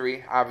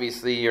surgery,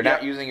 obviously. You're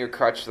not Yeah. using your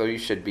crutch, though you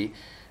should be.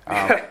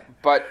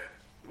 But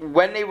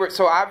when they were...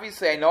 So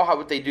obviously I know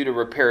what they do to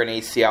repair an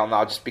ACL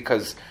now, just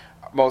because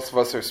most of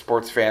us are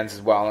sports fans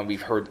as well, and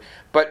we've heard...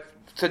 But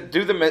to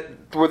do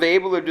were they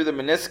able to do the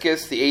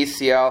meniscus, the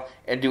ACL,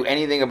 and do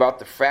anything about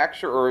the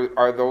fracture, or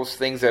are those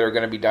things that are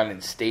going to be done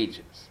in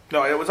stages?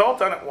 No, it was all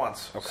done at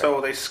once. Okay.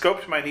 So they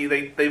scoped my knee,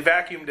 they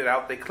vacuumed it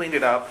out, they cleaned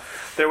it up.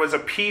 There was a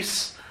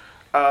piece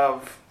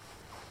of...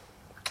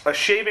 A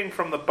shaving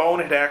from the bone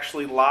had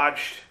actually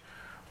lodged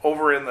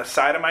over in the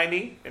side of my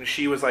knee, and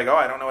she was like, "Oh,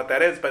 I don't know what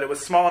that is," but it was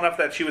small enough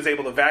that she was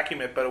able to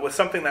vacuum it, but it was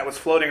something that was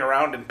floating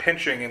around and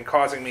pinching and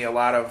causing me a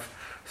lot of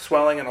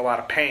swelling and a lot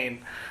of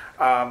pain.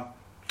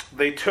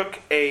 They took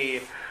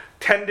a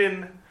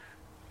tendon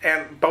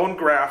and bone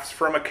grafts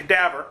from a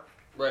cadaver,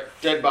 Right.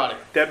 Dead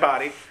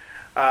body.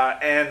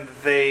 and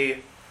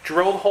they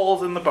drilled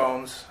holes in the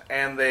bones,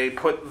 and they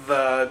put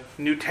the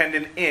new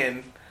tendon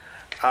in,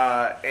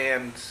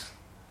 and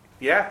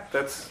yeah,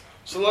 that's...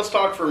 So let's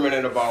talk for a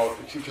minute about,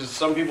 because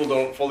some people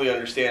don't fully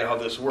understand how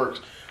this works.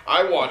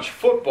 I watch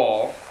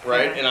football,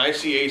 right, and I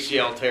see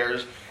ACL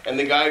tears, and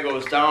the guy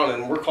goes down,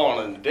 and we're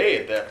calling it a day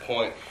at that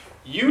point.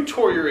 You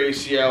tore your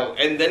ACL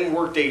and then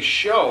worked a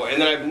show, and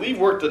then I believe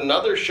worked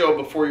another show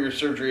before your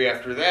surgery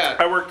after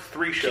that. I worked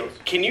 3 shows.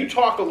 Can you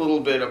talk a little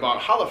bit about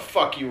how the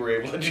fuck you were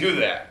able to do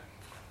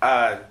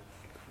that?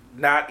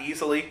 Not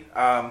easily.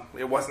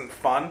 It wasn't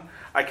fun.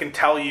 I can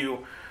tell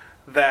you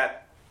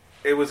that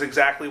it was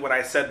exactly what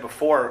I said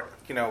before.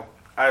 You know,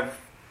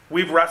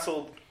 we've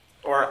wrestled,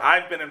 or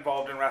I've been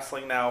involved in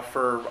wrestling now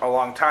for a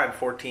long time,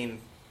 14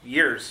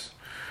 years.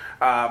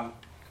 And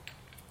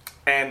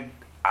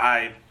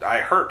I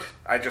hurt.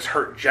 I just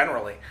hurt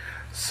generally.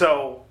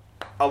 So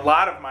a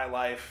lot of my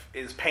life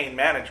is pain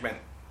management,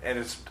 and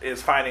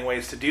is finding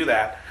ways to do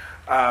that.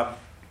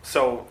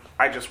 So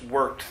I just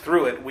worked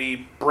through it.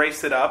 We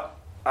braced it up.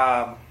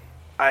 I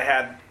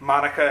had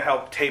Monica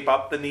help tape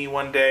up the knee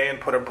one day and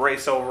put a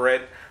brace over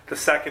it. The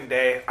second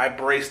day, I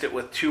braced it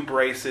with 2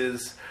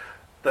 braces.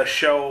 The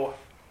show...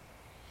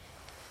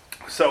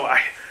 So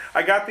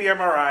I got the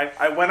MRI.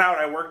 I went out.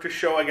 I worked a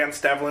show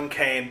against Devlin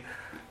Kane.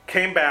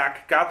 Came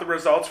back, got the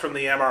results from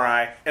the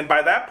MRI, and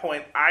by that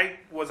point, I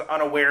was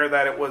unaware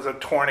that it was a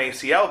torn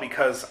ACL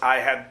because I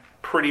had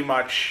pretty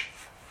much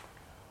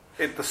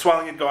the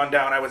swelling had gone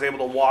down. I was able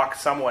to walk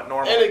somewhat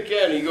normally. And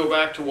again, you go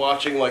back to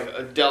watching like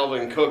a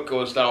Dalvin Cook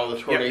goes down with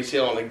a torn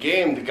ACL in a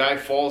game. The guy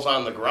falls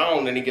on the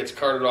ground and he gets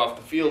carted off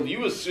the field.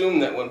 You assume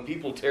that when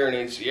people tear an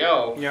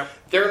ACL,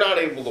 they're not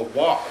able to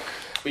walk.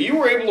 But you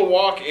were able to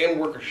walk and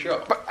work a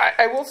show. But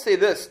I will say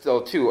this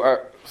though too.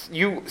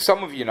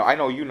 Some of you know. I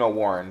know you know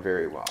Warren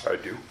very well. I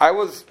do.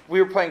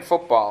 We were playing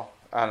football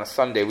on a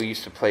Sunday. We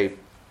used to play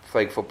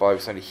flag football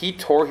every Sunday. He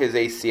tore his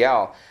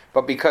ACL,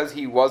 but because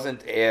he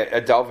wasn't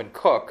a Dalvin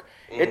Cook,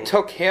 it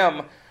took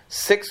him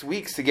 6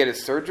 weeks to get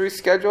his surgery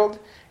scheduled,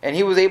 and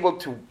he was able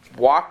to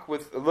walk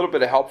with a little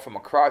bit of help from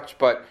a crutch.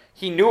 But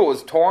he knew it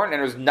was torn, and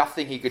there was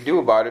nothing he could do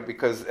about it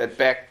because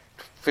back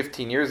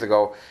 15 years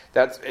ago,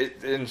 the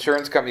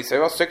insurance company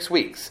said, 6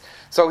 weeks.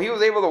 So he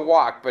was able to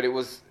walk, but he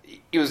was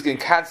in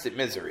constant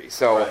misery.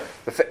 So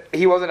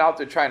he wasn't out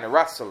there trying to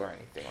wrestle or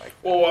anything like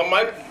that. Well,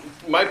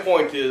 my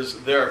point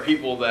is there are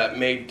people that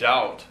may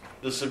doubt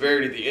the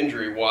severity of the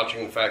injury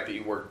watching the fact that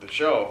you worked the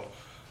show.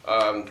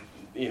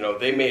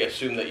 They may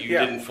assume that you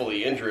didn't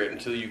fully injure it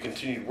until you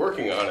continued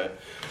working on it.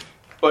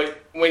 But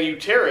when you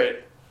tear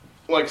it,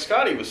 like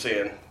Scotty was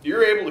saying,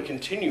 you're able to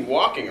continue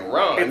walking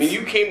around. I mean,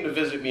 you came to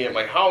visit me at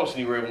my house and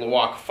you were able to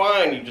walk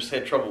fine. You just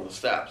had trouble with the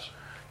steps.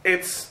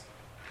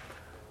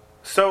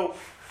 So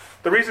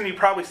the reason you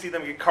probably see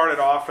them get carted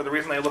off, or the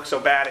reason they look so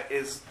bad,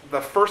 is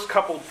the first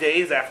couple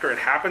days after it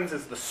happens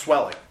is the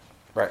swelling.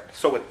 Right.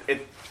 So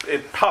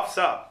it puffs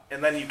up,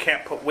 and then you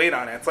can't put weight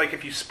on it. It's like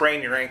if you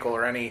sprain your ankle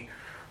or any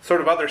sort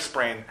of other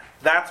sprain,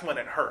 that's when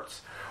it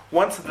hurts.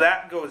 Once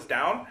that goes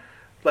down,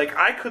 like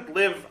I could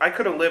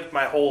have lived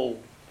my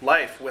whole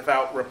life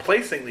without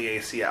replacing the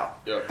ACL.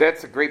 Yeah.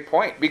 That's a great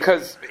point,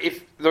 because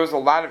if there's a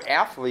lot of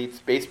athletes,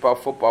 baseball,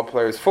 football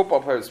players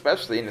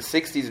especially in the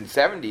 60s and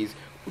 70s,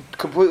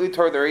 completely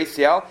tore their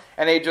ACL,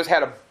 and they just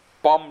had a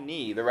bum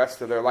knee the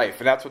rest of their life.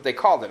 And that's what they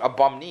called it, a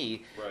bum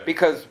knee,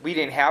 because we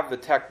didn't have the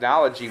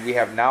technology we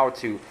have now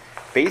to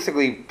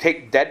basically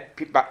take dead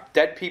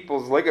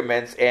people's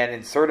ligaments and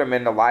insert them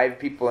into live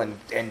people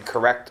and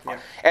correct. Yeah.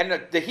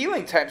 And the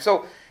healing time.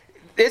 So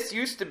this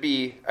used to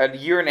be a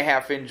 1.5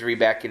 year injury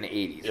back in the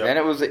 80s. Yep. And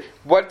it was,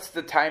 what's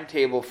the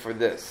timetable for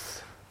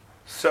this?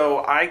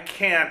 So I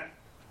can't,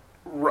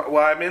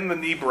 I'm in the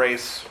knee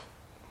brace.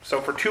 So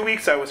for 2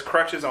 weeks I was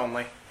crutches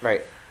only.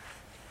 Right.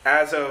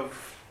 As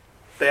of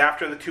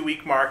after the 2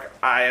 week mark,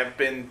 I have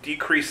been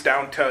decreased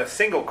down to a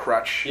single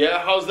crutch. Yeah,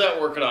 how's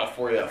that working out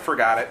for you?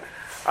 Forgot it.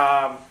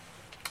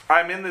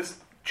 I'm in this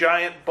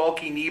giant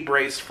bulky knee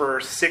brace for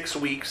 6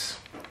 weeks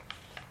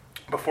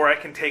before I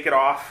can take it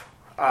off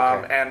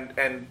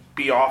and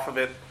be off of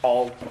it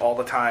all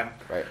the time.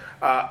 Right.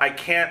 I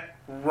can't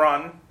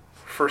run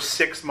for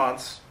 6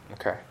 months.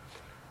 Okay.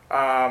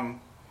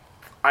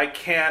 I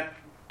can't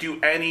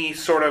do any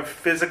sort of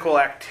physical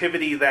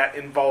activity that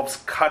involves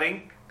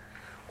cutting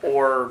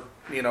or,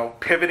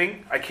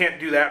 pivoting. I can't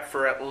do that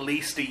for at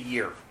least a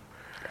year.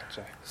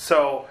 Gotcha.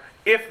 So,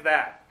 if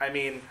that,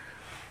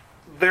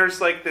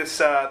 there's like this,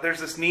 there's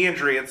this knee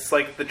injury. It's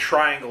like the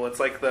triangle. It's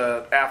like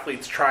the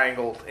athlete's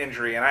triangle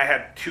injury, and I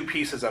had 2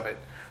 pieces of it.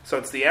 So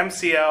it's the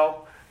MCL,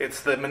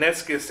 it's the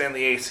meniscus, and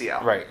the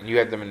ACL. Right, and you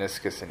had the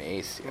meniscus and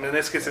ACL.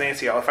 Meniscus and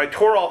ACL. If I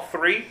tore all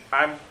 3,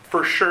 I'm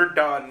for sure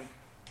done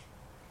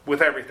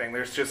with everything.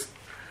 There's just,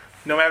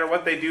 no matter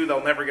what they do,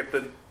 they'll never get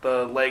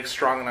the legs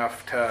strong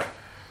enough to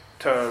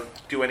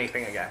do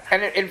anything again.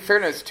 And in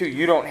fairness, too,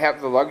 you don't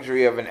have the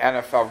luxury of an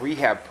NFL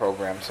rehab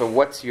program. So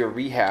what's your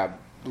rehab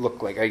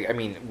look like? I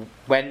mean,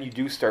 when you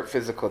do start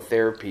physical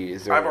therapy,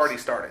 is there... I've already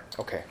started.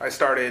 Okay. I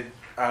started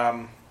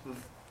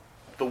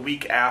the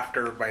week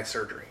after my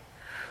surgery.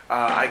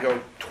 I go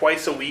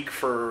twice a week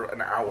for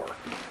an hour.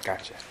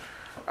 Gotcha.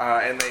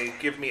 And they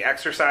give me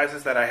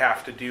exercises that I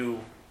have to do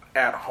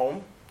at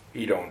home.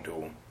 He don't do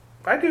them.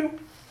 I do.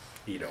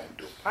 He don't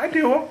do them. I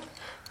do them.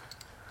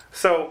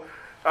 So,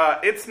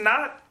 it's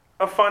not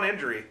a fun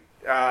injury.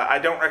 I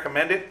don't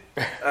recommend it.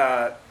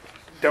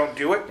 Don't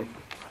do it.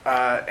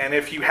 And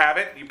if you have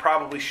it, you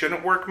probably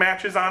shouldn't work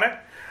matches on it,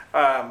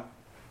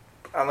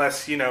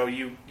 unless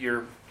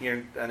you're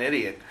an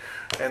idiot,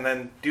 and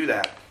then do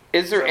that.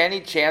 Is there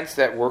any chance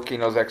that working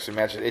those extra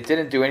matches, it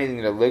didn't do anything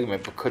to the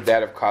ligament, but could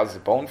that have caused a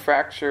bone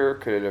fracture?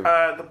 Could it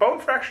have? The bone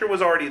fracture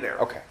was already there.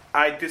 Okay.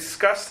 I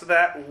discussed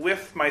that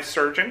with my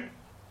surgeon,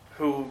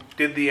 who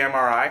did the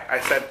MRI. I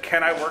said,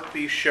 "Can I work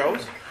these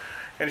shows?"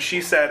 And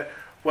she said,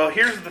 "Well,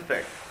 here's the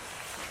thing.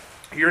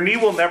 Your knee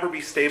will never be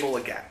stable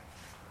again.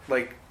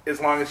 As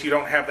long as you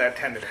don't have that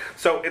tendon.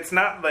 So it's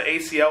not the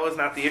ACL is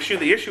not the issue.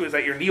 The issue is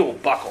that your knee will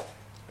buckle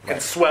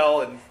and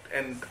swell,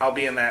 and I'll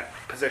be in that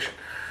position.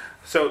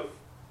 So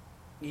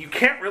you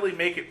can't really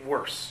make it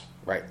worse.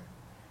 Right.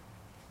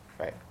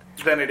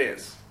 Than it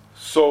is.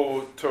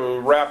 So to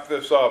wrap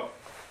this up,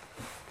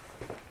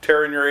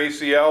 tearing your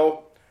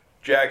ACL,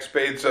 Jack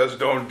Spade says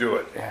don't do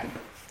it. Yeah.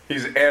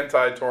 He's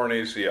anti-torn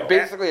ACL.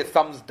 Basically, a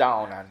thumbs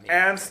down on me.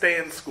 And stay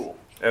in school.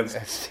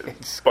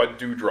 But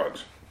do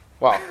drugs.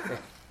 Well,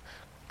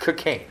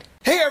 cocaine.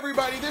 Hey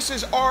everybody, this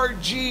is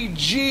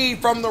RGG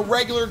from the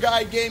Regular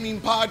Guy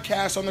Gaming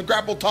Podcast on the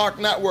Grapple Talk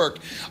Network.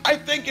 I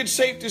think it's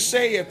safe to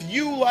say if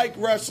you like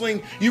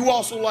wrestling, you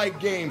also like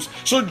games.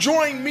 So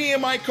join me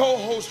and my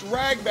co-host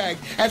Ragbag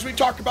as we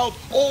talk about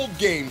old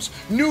games,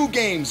 new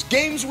games,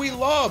 games we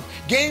love,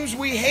 games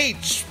we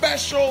hate,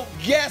 special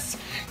guests,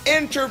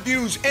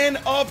 interviews, and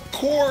of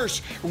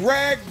course,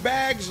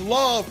 Ragbag's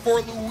love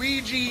for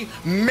Luigi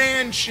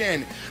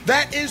Mansion.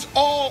 That is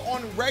all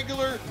on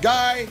Regular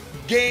Guy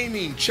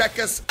Gaming. Check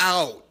us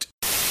out.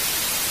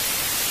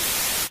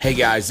 Hey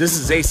guys, this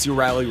is AC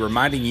Riley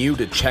reminding you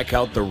to check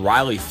out the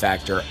Riley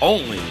Factor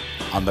only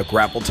on the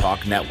Grapple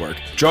Talk Network.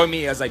 Join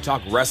me as I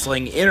talk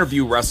wrestling,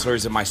 interview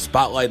wrestlers in my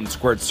Spotlight and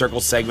Squared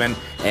Circle segment,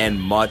 and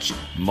much,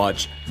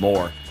 much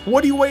more.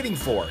 What are you waiting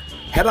for?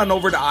 Head on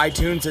over to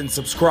iTunes and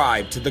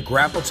subscribe to the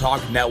Grapple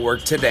Talk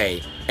Network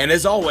today. And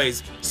as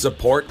always,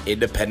 support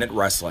independent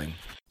wrestling.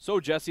 So,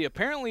 Jesse,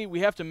 apparently we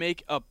have to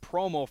make a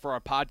promo for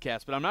our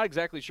podcast, but I'm not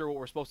exactly sure what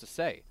we're supposed to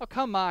say. Oh,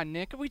 come on,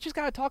 Nick. We just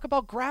got to talk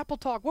about Grapple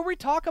Talk, where we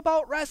talk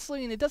about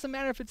wrestling. It doesn't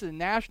matter if it's the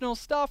national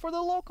stuff or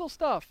the local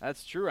stuff.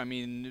 That's true. I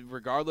mean,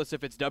 regardless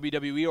if it's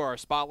WWE or our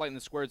Spotlight in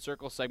the Squared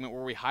Circle segment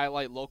where we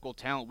highlight local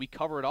talent, we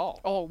cover it all.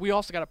 Oh, we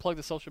also got to plug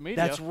the social media.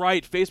 That's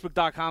right.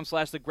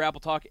 Facebook.com/The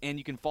Grapple Talk, and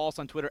you can follow us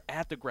on Twitter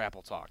 @The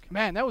Grapple Talk.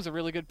 Man, that was a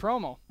really good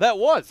promo. That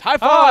was. High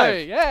five! Hi,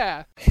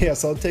 yeah.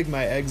 Yes, I'll take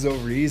my eggs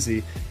over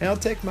easy, and I'll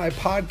take my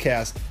podcast,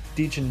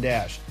 Deech and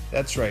Dash.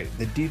 That's right,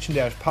 the Deech and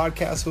Dash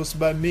podcast hosted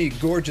by me,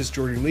 gorgeous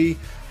Jordy Lee,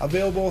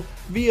 available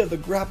via the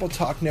Grapple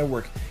Talk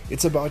Network.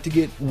 It's about to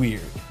get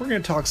weird. We're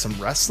going to talk some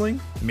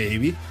wrestling,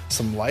 maybe,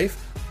 some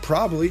life,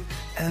 probably,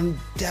 and I'm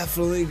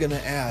definitely going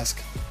to ask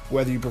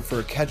whether you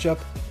prefer ketchup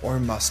or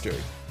mustard.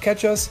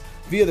 Catch us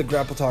via the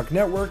Grapple Talk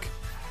Network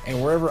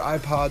and wherever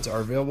iPods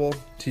are available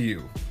to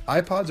you.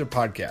 iPods or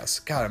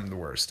podcasts? God, I'm the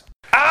worst.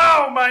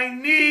 Ow, my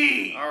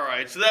knee! All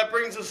right, so that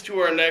brings us to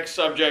our next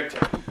subject.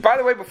 By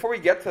the way, before we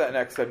get to that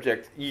next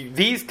subject,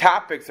 these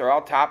topics are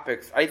all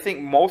topics. I think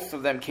most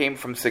of them came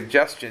from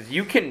suggestions.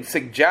 You can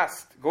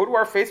suggest. Go to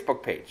our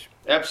Facebook page.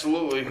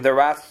 Absolutely. The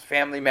Ross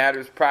Family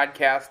Matters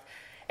Prodcast,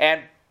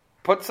 and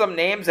put some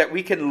names that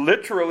we can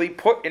literally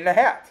put in the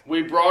hat.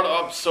 We brought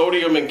up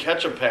sodium and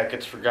ketchup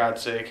packets, for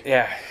God's sake.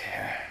 Yeah.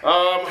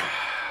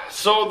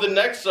 So the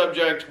next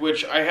subject,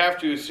 which I have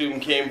to assume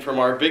came from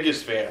our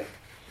biggest fan,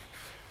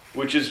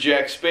 which is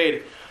Jack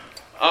Spade.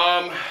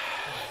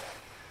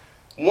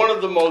 One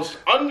of the most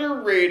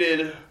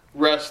underrated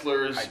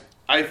wrestlers,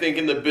 I think,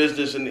 in the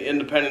business in the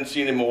independent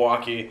scene in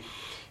Milwaukee.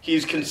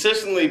 He's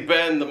consistently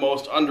been the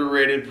most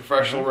underrated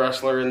professional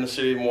wrestler in the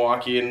city of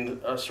Milwaukee and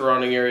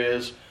surrounding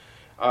areas.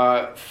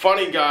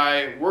 Funny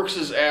guy, works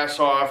his ass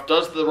off,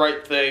 does the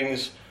right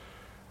things.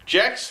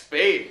 Jack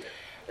Spade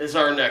is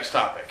our next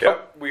topic.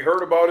 Yep, we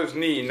heard about his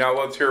knee. Now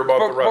let's hear about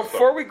the rest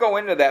Before of it. we go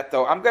into that,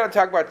 though, I'm going to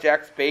talk about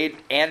Jack Spade,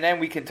 and then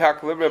we can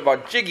talk a little bit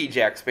about Jiggy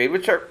Jack Spade,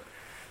 which are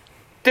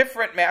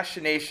different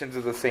machinations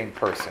of the same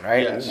person,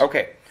 right? Yes.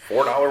 Okay.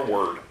 $4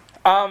 word.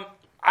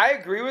 I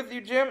agree with you,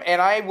 Jim,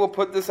 and I will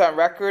put this on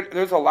record.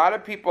 There's a lot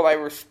of people I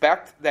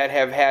respect that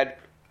have had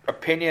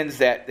opinions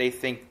that they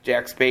think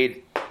Jack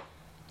Spade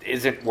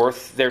isn't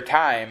worth their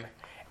time,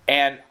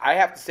 and I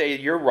have to say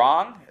you're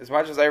wrong, as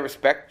much as I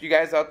respect you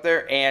guys out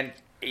there, and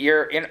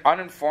you're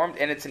uninformed,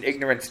 and it's an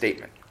ignorant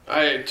statement.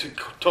 I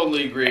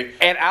totally agree.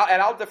 And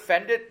I'll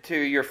defend it to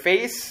your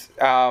face,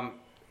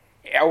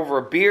 over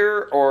a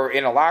beer or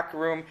in a locker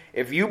room.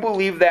 If you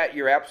believe that,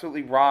 you're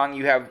absolutely wrong.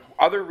 You have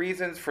other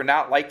reasons for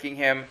not liking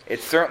him.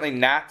 It's certainly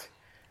not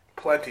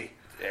Plenty.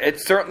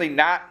 It's certainly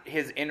not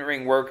his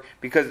in-ring work,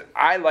 because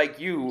I, like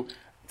you,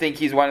 think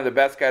he's one of the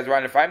best guys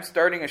around. If I'm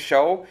starting a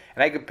show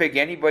and I could pick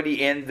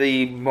anybody in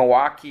the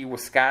Milwaukee,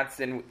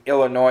 Wisconsin,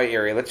 Illinois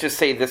area, let's just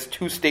say this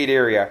 2-state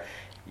area,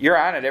 you're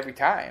on it every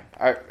time.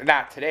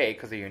 Not today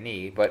because of your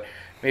knee, but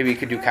maybe you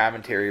could do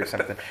commentary or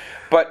something.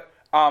 But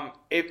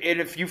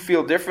if you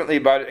feel differently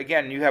about it,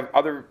 again, you have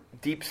other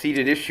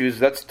deep-seated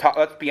issues. Let's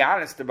be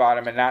honest about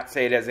them and not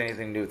say it has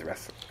anything to do with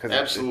wrestling.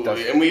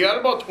 Absolutely. And we got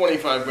about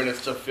 25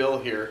 minutes to fill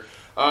here.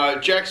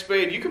 Jack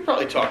Spade, you could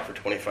probably talk for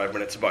 25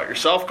 minutes about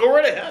yourself. Go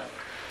right ahead.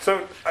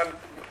 So,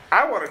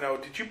 I want to know,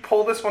 did you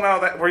pull this one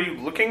out? Were you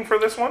looking for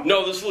this one?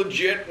 No, this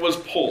legit was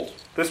pulled.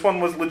 This one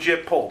was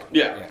legit pulled.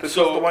 Yeah. This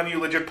was the one you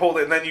legit pulled,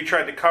 and then you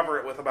tried to cover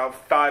it with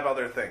about 5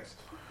 other things.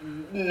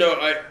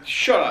 No,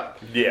 shut up.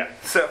 Yeah.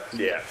 So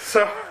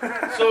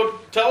So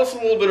tell us a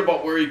little bit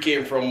about where you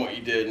came from, what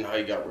you did, and how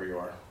you got where you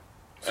are.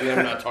 And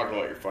I'm not talking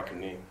about your fucking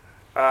knee.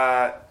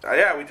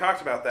 Yeah, we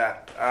talked about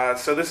that.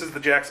 So this is the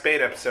Jack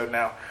Spade episode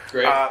now.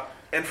 Great.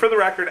 And for the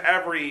record,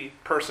 every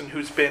person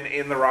who's been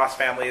in the Ross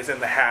family is in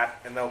the hat,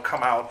 and they'll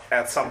come out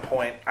at some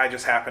point. I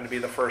just happen to be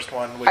the first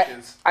one, which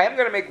is... I am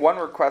going to make one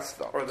request,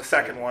 though. Or the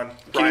second one.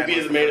 Can you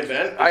be the main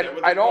event?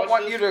 I don't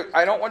want you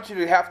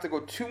to have to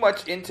go too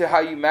much into how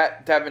you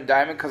met Devin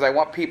Diamond, because I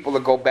want people to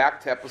go back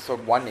to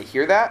episode 1 to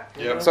hear that.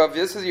 Yeah. So if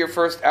this is your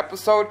first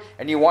episode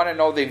and you want to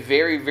know the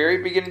very,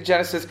 very beginning of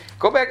Genesis,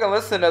 go back and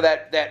listen to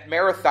that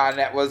marathon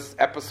that was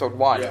episode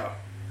 1. Yeah.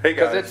 Hey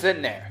guys, because it's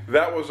in there.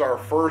 That was our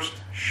first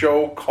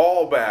show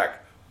callback.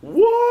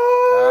 What?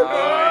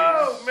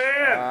 Oh,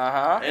 man.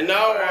 Uh-huh. And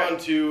now on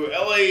to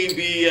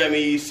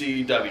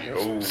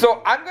LABMECW.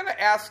 So I'm going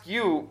to ask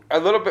you a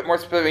little bit more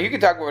specific. You can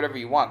talk about whatever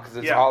you want because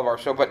it's all of our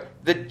show. But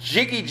the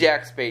Jiggy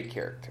Jack Spade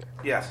character.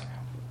 Yes.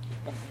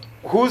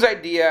 Whose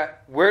idea?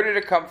 Where did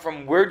it come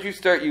from? Where did you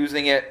start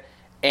using it?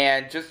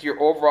 And just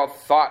your overall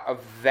thought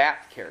of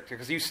that character.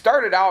 Because you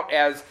started out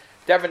as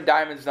Devin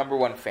Diamond's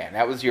 #1 fan.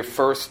 That was your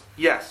first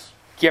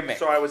gimmick.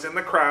 So I was in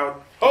the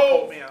crowd. He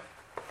pulled me out.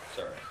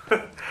 Sorry.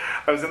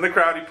 I was in the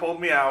crowd. He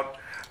pulled me out.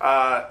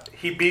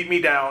 He beat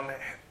me down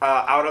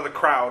out of the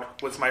crowd.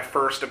 Was my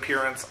first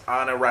appearance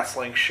on a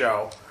wrestling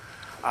show.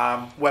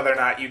 Whether or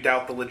not you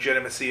doubt the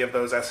legitimacy of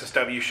those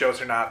SSW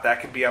shows or not,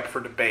 that could be up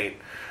for debate.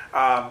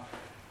 And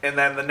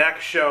then the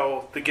next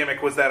show, the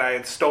gimmick was that I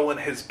had stolen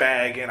his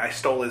bag and I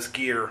stole his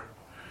gear.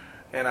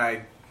 And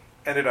I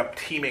ended up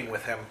teaming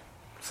with him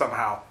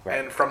somehow. Right.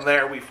 And from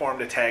there, we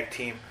formed a tag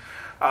team.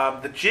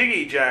 The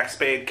Jiggy Jack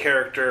Spade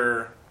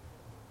character,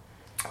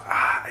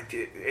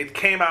 it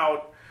came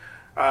out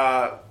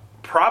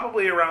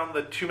probably around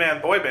the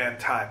two-man boy band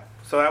time.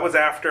 So that was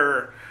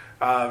after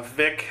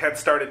Vic had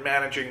started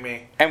managing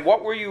me. And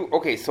what were you...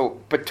 Okay,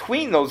 so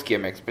between those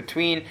gimmicks,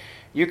 between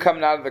you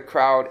coming out of the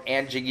crowd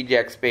and Jiggy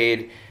Jack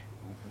Spade,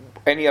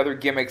 any other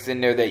gimmicks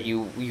in there that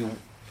you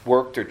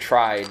worked or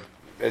tried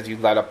as you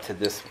led up to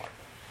this one?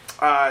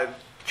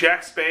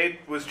 Jack Spade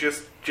was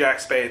just Jack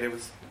Spade. It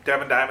was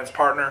Devin Diamond's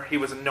partner. He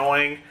was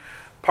annoying.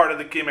 Part of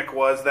the gimmick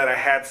was that I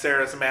had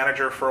Sarah as a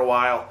manager for a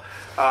while.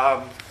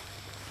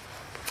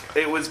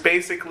 It was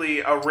basically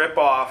a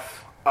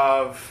rip-off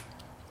of...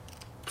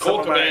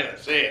 Colt Cabana,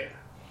 say it.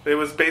 It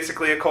was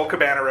basically a Colt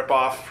Cabana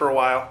rip-off for a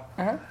while.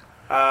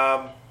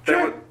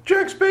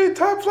 Jack Spade,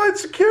 Top Flight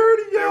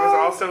Security, There was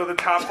also the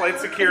Top Flight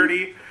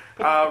Security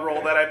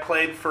role that I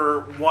played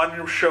for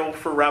one show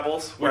for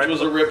Rebels. Which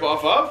was a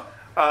rip-off of?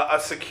 A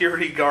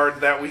security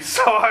guard that we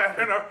saw at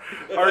an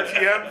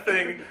RTM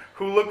thing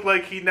who looked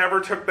like he never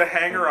took the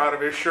hanger out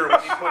of his shirt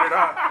when he put it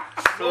on.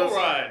 Slow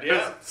ride,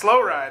 yeah.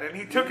 Slow ride, and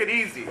he took it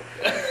easy.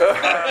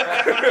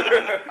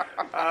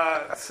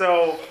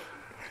 So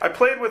I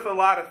played with a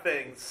lot of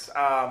things.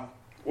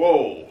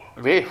 Whoa.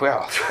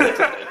 Well,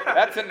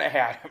 that's in the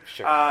hat, I'm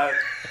sure.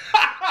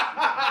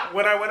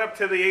 When I went up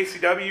to the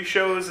ACW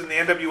shows and the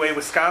NWA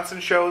Wisconsin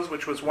shows,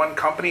 which was one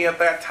company at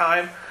that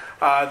time,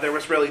 there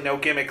was really no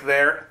gimmick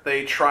there.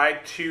 They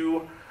tried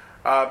to...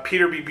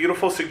 Peter B.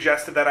 Beautiful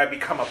suggested that I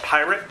become a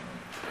pirate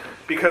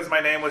because my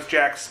name was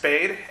Jack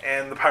Spade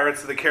and the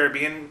Pirates of the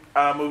Caribbean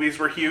movies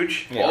were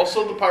huge. Yeah.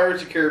 Also, the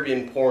Pirates of the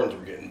Caribbean porns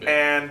were getting big.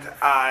 And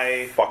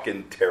I...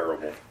 Fucking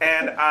terrible.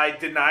 And I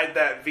denied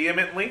that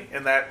vehemently,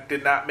 and that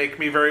did not make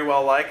me very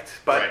well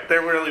liked. But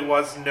there really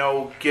was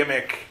no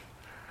gimmick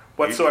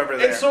whatsoever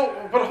there. And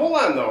so, but hold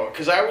on though,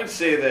 because I would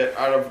say that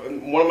out of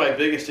one of my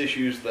biggest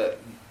issues that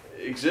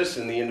exists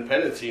in the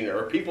independent scene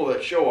are people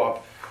that show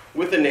up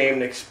with a name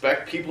and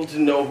expect people to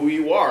know who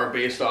you are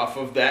based off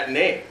of that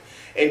name.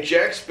 And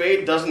Jack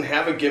Spade doesn't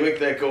have a gimmick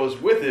that goes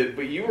with it,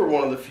 but you were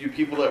one of the few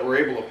people that were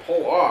able to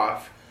pull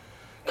off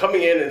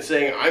coming in and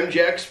saying, I'm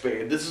Jack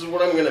Spade, this is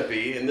what I'm going to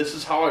be, and this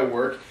is how I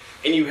work,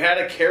 and you had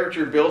a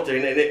character built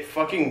in, and it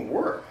fucking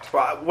worked.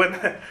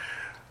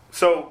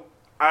 So,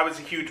 I was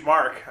a huge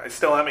mark. I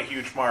still am a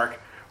huge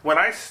mark. When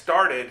I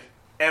started,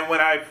 and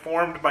when I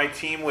formed my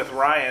team with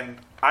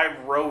Ryan, I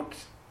wrote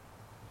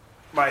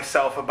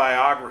myself a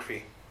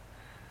biography,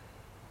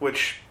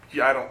 which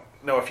I don't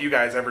know if you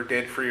guys ever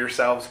did for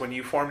yourselves when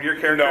you formed your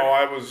character. No,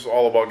 I was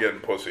all about getting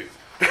pussy.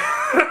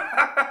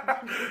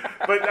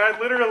 But I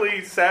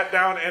literally sat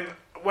down, and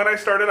when I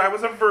started, I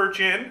was a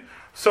virgin,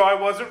 so I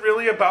wasn't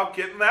really about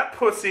getting that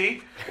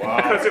pussy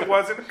because it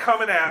wasn't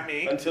coming at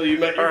me. Until you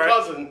met your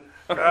cousin.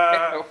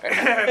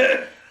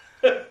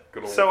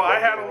 So I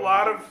had a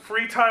lot of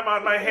free time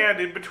on my hand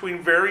in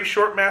between very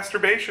short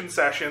masturbation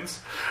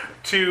sessions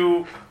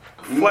to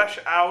flesh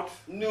out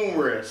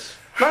numerous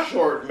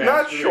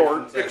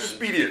short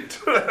expedient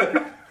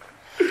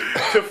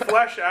to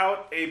flesh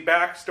out a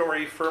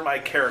backstory for my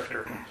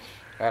character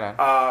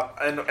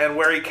and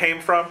where he came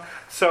from.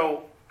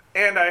 So,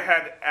 and I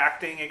had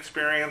acting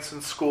experience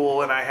in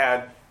school, and I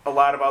had a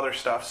lot of other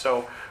stuff.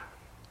 So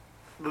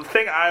the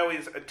thing I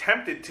always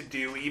attempted to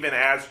do, even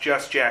as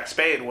just Jack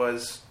Spade,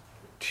 was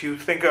to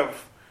think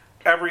of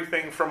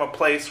everything from a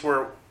place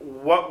where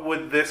how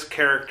would this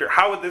character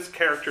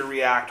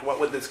react? What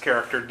would this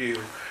character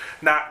do?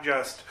 Not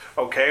just,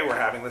 okay, we're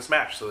having this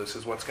match, so this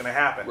is what's going to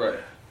happen. Right.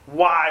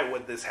 Why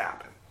would this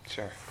happen?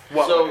 Sure.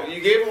 So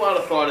you gave a lot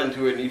of thought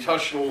into it, and you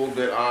touched a little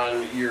bit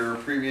on your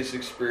previous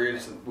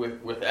experience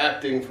with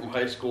acting from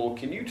high school.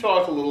 Can you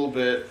talk a little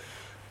bit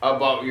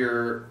about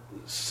your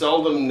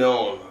seldom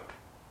known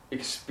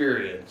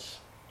experience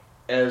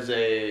as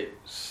a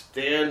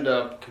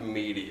stand-up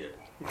comedian?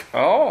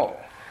 Oh.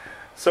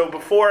 So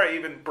before I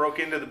even broke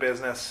into the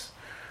business,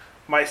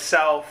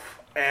 myself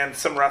and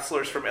some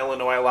wrestlers from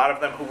Illinois, a lot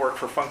of them who worked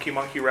for Funky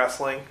Monkey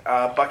Wrestling,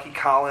 Bucky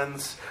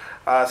Collins,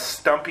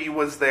 Stumpy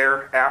was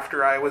there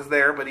after I was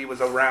there, but he was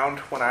around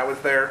when I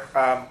was there.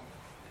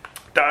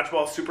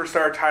 Dodgeball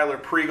superstar Tyler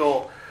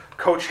Pregel,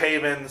 Coach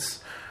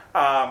Havens,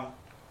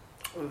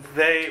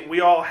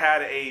 we all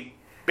had a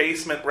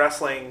basement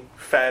wrestling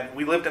fed.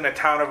 We lived in a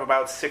town of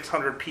about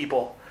 600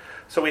 people,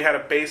 so we had a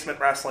basement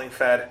wrestling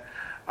fed.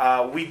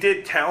 We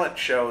did talent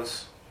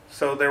shows,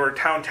 so there were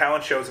town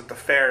talent shows at the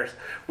fairs.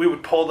 We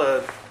would pull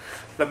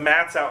the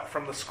mats out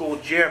from the school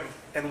gym,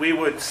 and we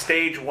would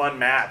stage one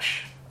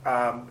match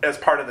as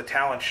part of the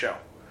talent show,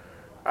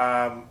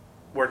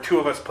 where two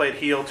of us played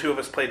heel, two of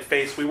us played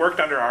face. We worked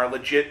under our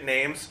legit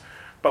names,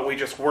 but we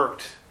just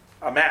worked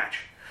a match.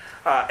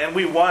 And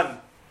we won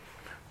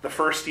the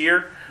first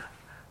year.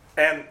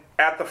 And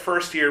at the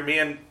first year, me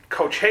and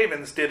Coach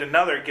Havens did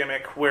another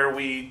gimmick where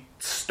we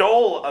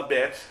stole a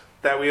bit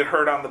that we had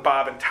heard on the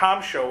Bob and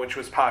Tom show, which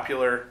was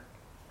popular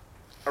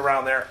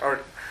around there, or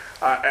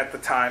at the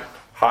time.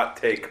 Hot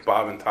take,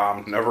 Bob and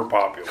Tom, never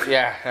popular.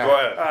 Yeah. Go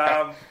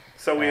ahead.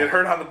 So we had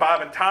heard on the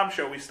Bob and Tom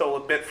show, we stole a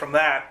bit from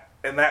that,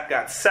 and that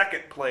got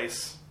second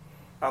place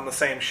on the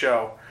same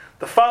show.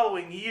 The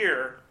following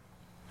year...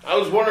 I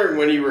was wondering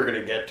when you were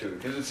going to get to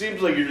it, because it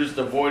seems like you're just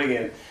avoiding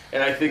it,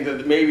 and I think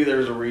that maybe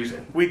there's a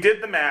reason. We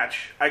did the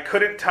match. I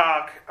couldn't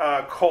talk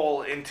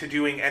Cole into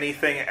doing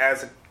anything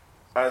as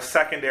a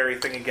secondary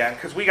thing again,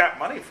 because we got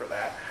money for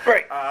that.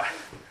 Right.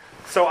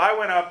 So I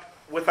went up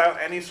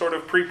without any sort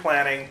of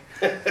pre-planning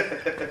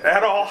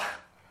at all,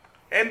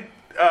 and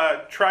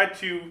tried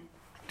to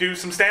do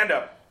some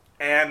stand-up.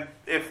 And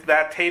if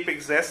that tape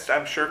exists,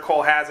 I'm sure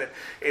Cole has it.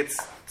 It's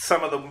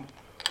some of the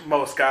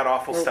most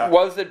god-awful stuff.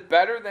 Was it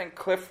better than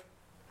Cliff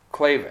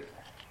Clavin?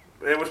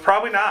 It was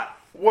probably not.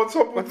 What's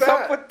up with What's that?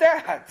 up with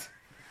that?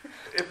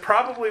 It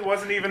probably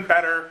wasn't even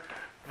better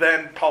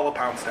than Paula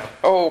Poundstone.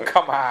 Oh,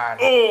 come on.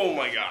 Oh,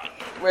 my God.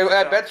 Wait,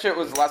 I bet you it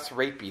was less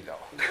rapey,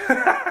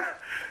 though.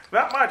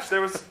 Not much.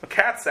 There was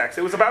cat sex.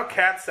 It was about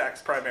cat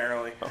sex,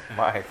 primarily. Oh,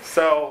 my.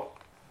 So,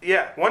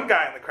 yeah, one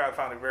guy in the crowd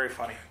found it very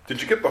funny.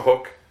 Did you get the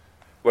hook?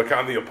 Like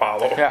on the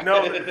Apollo? Yeah.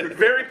 No,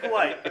 very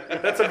polite.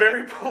 That's a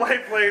very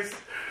polite place.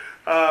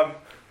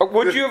 But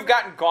would you have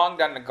gotten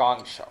gonged on the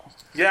Gong Show?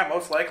 Yeah,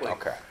 most likely.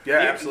 Okay. Yeah,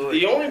 absolutely.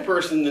 The only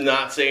person to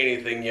not say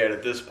anything yet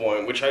at this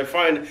point, which I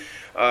find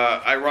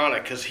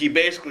ironic, because he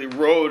basically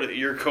rode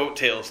your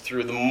coattails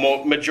through the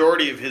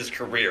majority of his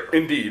career.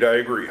 Indeed, I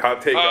agree.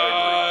 Hot take,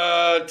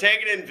 I agree.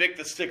 Taking in Vic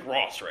the Stick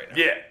Ross right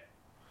now.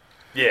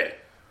 Yeah.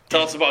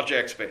 Tell us about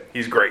Jack Spade.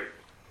 He's great.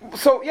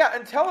 So, yeah,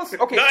 and tell us...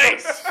 Okay,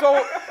 Nice!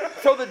 So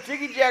the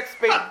Jiggy Jack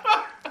Spade...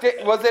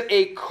 was it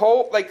a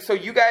so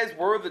you guys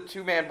were the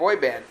two-man boy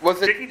band. Was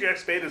it... Jiggy Jack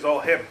Spade is all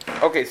him.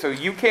 Okay, so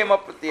you came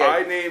up with the...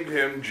 I named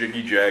him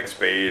Jiggy Jack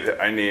Spade.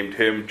 I named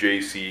him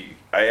JC.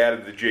 I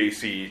added the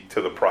JC to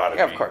the Prodigy.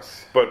 Yeah, of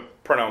course.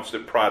 But pronounced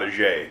it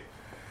Protégé.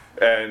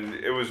 And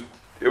it was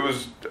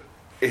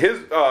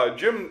his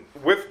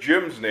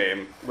Jim's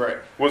name Right.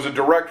 was a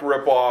direct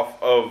ripoff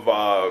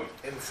of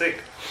In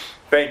sync.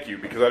 thank you,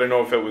 because I didn't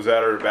know if it was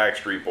that or the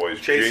Backstreet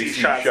Boys. JC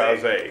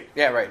Chazé.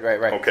 Yeah,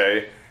 right.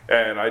 Okay?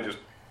 And I just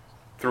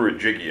threw a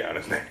Jiggy on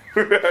his name.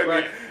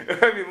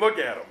 I mean, look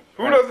at him.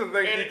 Who doesn't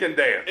think he can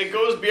dance? It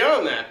goes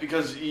beyond that,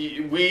 because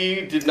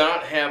we did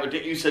not have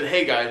a... You said,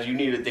 hey, guys, you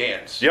need a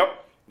dance.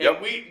 Yep. And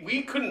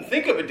we couldn't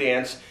think of a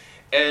dance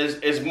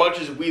as much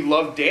as we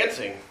love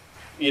dancing.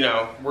 You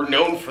know, we're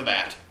known for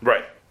that.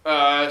 Right.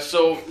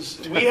 So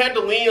we had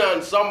to lean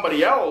on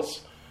somebody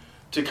else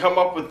to come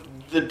up with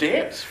the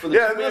dance for the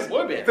two-man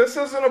boy band. This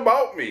isn't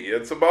about me.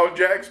 It's about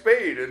Jack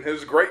Spade and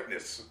his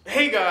greatness.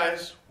 Hey,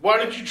 guys, why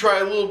don't you try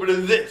a little bit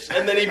of this?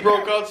 And then he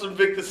broke out some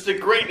Vic the Stick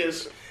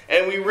greatness,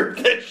 and we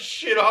ripped that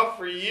shit off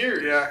for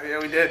years. Yeah,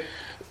 we did.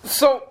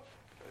 So,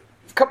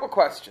 a couple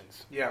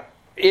questions. Yeah.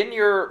 In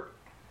your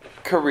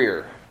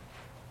career,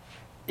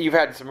 you've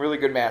had some really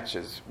good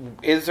matches.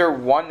 Is there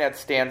one that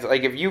stands...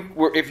 Like, if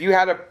you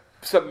had to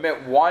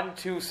submit one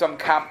to some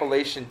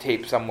compilation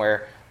tape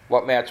somewhere...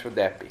 What match would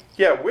that be?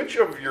 Yeah, which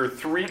of your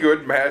 3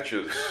 good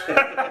matches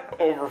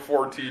over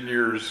 14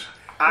 years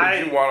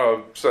would you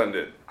want to send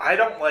in? I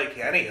don't like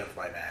any of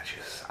my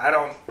matches.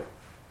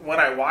 When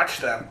I watch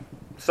them.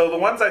 So the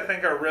ones I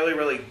think are really,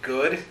 really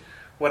good,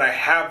 when I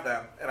have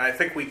them, and I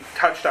think we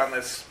touched on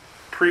this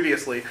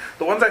previously,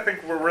 the ones I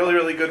think were really,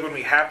 really good when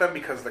we have them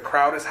because the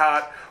crowd is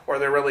hot or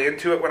they're really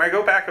into it, when I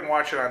go back and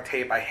watch it on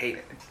tape, I hate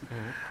it.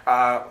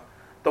 Mm-hmm.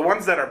 The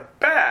ones that are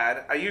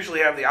bad, I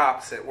usually have the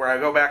opposite, where I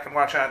go back and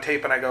watch it on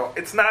tape and I go,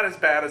 it's not as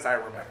bad as I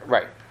remember.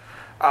 Right.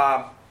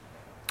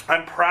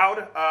 I'm proud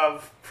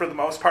of, for the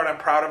most part,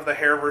 the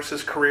Hair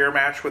versus Career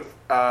match with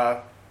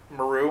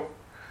Maru,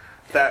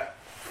 that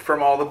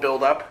from all the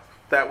build-up.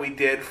 that we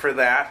did for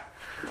that.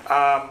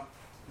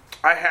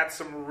 I had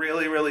some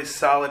really, really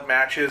solid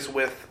matches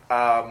with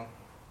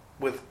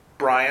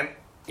Brian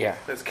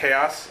as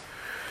Chaos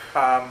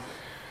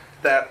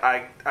that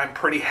I'm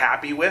pretty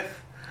happy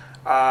with.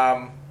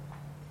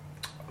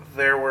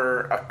 There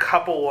were a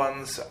couple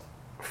ones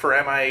for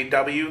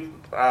MIAW.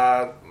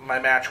 My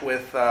match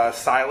with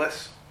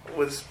Silas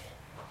was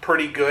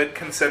pretty good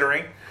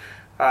considering.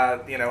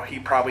 He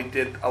probably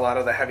did a lot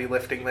of the heavy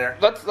lifting there.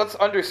 Let's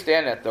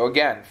understand that, though.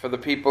 Again, for the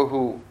people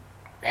who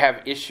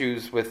have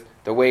issues with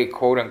the way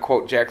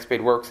quote-unquote Jack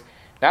Spade works,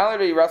 not only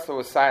did he wrestle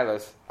with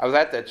Silas, I was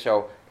at that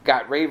show,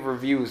 got rave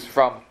reviews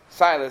from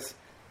Silas,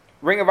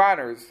 Ring of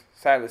Honor's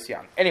Silas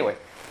Young. Anyway,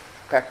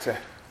 back to...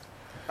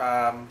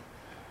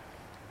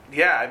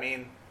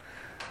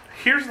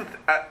 here's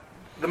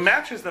the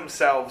matches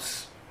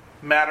themselves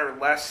matter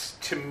less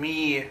to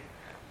me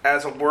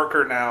as a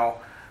worker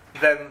now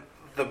than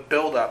the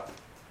build-up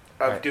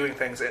of doing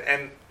things.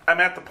 And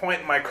I'm at the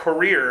point in my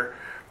career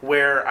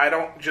where I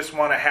don't just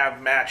want to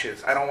have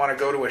matches. I don't want to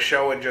go to a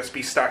show and just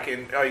be stuck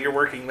in, oh, you're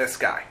working this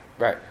guy.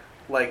 Right.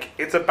 Like,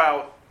 it's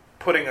about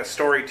putting a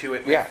story to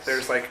it. Yes. If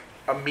there's, like,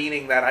 a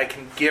meaning that I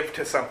can give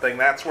to something,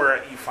 that's where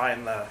you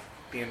find the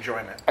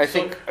enjoyment. I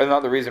think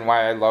another reason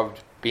why I loved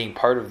being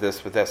part of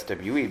this with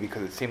SWE,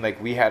 because it seemed like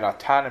we had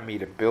autonomy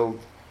to build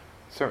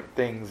certain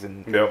things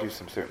and do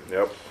some certain...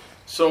 Yep.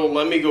 So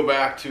let me go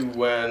back to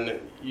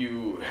when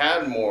you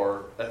had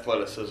more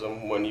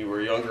athleticism, when you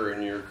were younger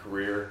in your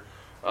career.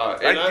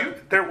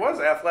 There was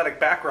athletic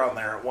background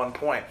there at one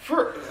point.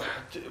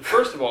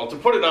 First of all, to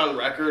put it on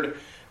record,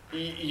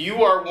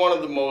 you are one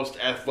of the most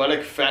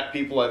athletic fat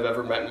people I've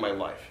ever met in my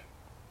life.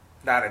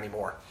 Not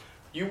anymore.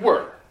 You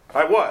were.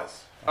 I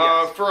was.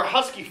 Yes. For a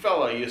husky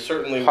fella, you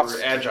certainly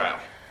were agile.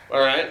 All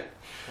right?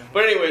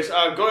 But anyways,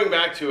 going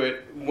back to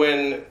it,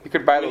 when you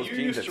could buy those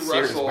jeans at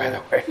Sears, by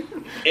the way.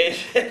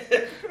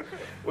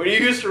 When you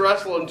used to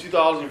wrestle in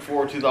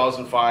 2004,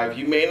 2005,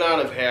 you may not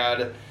have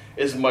had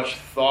as much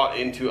thought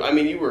into... I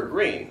mean, you were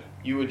green.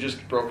 You had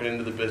just broken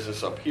into the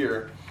business up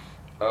here.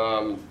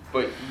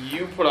 But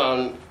you put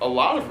on a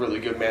lot of really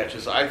good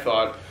matches, I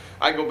thought.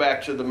 I go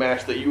back to the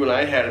match that you and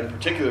I had in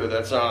particular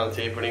that's not on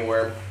tape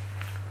anywhere.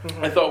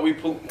 I thought we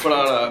put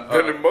on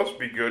Then it must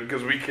be good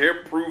because we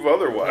can't prove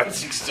otherwise.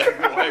 That's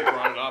exactly why I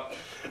brought it up.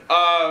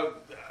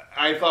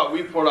 I thought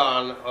we put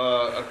on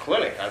a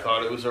clinic. I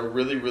thought it was a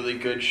really, really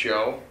good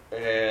show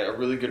and a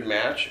really good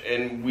match.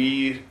 And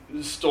we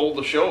stole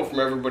the show from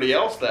everybody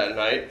else that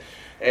night.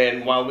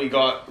 And while we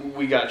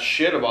got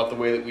shit about the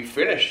way that we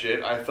finished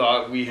it, I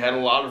thought we had a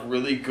lot of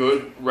really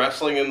good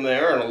wrestling in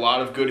there and a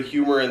lot of good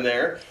humor in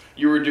there.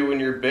 You were doing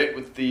your bit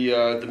with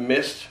the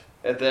mist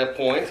at that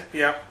point.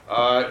 Yeah.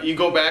 You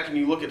go back and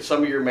you look at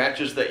some of your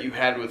matches that you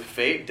had with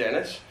Fate,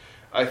 Dennis.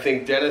 I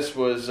think Dennis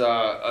was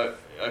a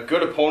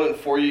good opponent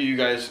for you. You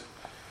guys,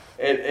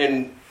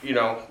 and you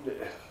know,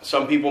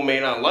 some people may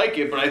not like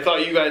it, but I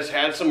thought you guys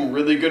had some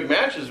really good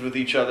matches with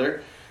each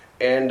other.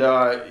 And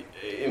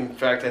in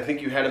fact, I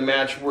think you had a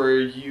match where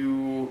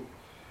you,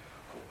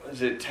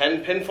 is it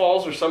 10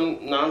 pinfalls or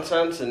some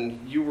nonsense,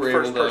 and you were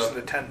First able to... person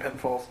to 10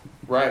 pinfalls.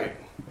 Right.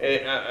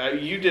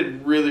 And, you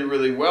did really,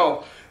 really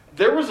well.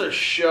 There was a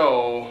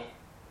show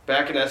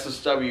back in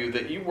SSW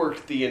that you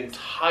worked the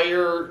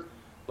entire,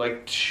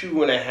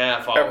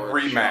 2.5 hours.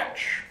 Every show.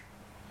 match.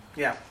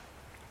 Yeah.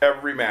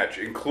 Every match,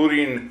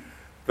 including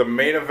the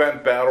main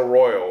event battle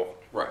royal.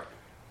 Right.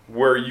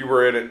 Where you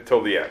were in it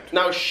till the end.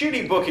 Now,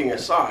 shitty booking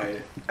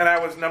aside... And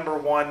I was number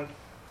 1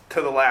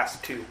 to the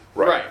last 2.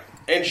 Right.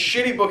 And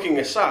shitty booking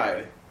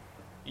aside,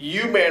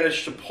 you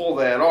managed to pull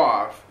that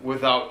off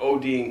without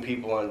ODing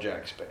people on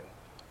Jack Spade.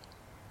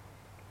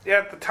 Yeah,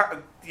 at the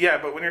time. Yeah,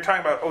 but when you're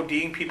talking about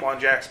ODing people on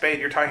Jack Spade,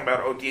 you're talking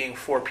about ODing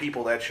 4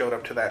 people that showed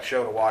up to that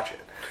show to watch it.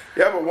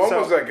 Yeah, but one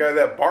was that guy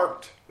that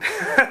barked.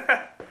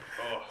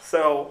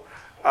 So...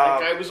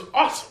 that guy was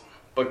awesome.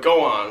 But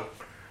go on.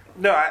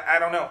 No, I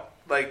don't know.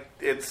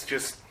 It's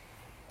just...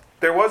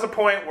 There was a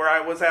point where I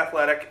was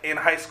athletic. In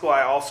high school,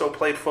 I also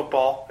played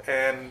football,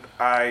 and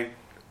I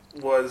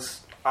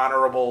was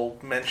honorable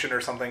mention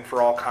or something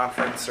for all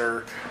conference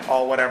or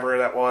all whatever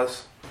that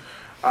was.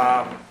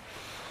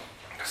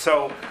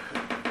 So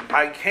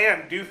I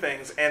can do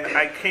things, and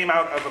I came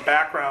out of a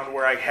background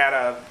where I had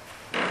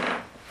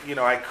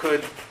I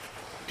could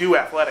do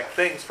athletic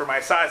things for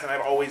my size, and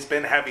I've always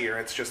been heavier.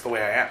 It's just the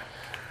way I am.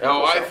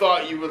 No, I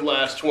thought you would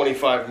last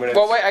 25 minutes.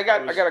 Well, wait, I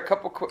got a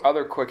couple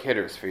other quick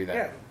hitters for you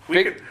then.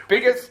 Yeah,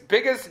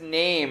 biggest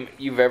name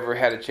you've ever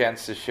had a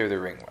chance to share the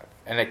ring with,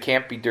 and it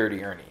can't be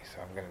Dirty Ernie,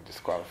 so I'm going to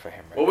disqualify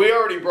him. Well, we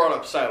already brought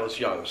up Silas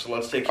Young, so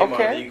let's take him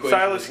out of the equation.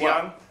 Silas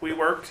Young, we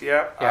worked.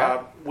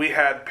 Yeah. We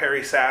had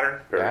Perry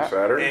Saturn.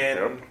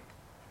 In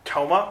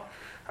Toma.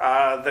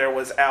 There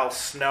was Al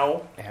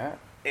Snow. Yeah.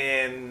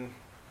 In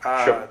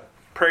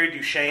Prairie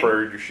du Chien.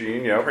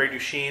 Yeah. Prairie du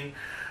Chien.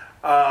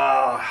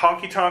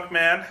 Honky Tonk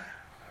Man,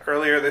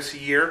 earlier this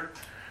year,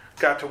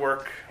 got to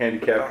work.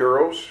 Handicap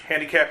Heroes.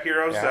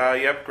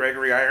 Yeah.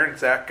 Gregory Iron,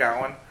 Zach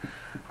Gowan.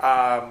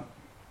 I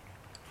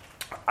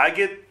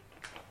get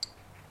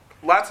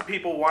lots of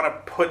people want to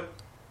put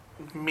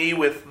me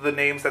with the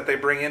names that they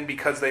bring in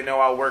because they know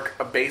I'll work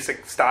a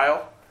basic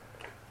style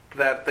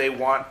that they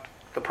want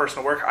the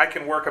person to work. I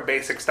can work a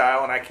basic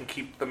style and I can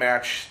keep the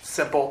match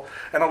simple.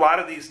 And a lot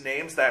of these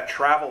names that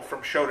travel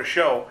from show to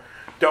show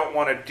don't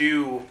want to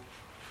do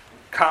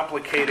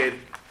complicated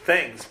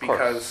things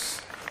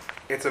because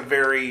it's a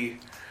very...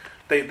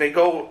 They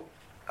go...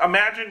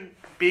 Imagine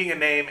being a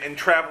name and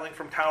traveling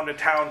from town to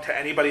town to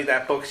anybody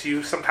that books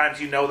you. Sometimes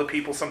you know the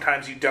people,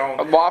 sometimes you don't.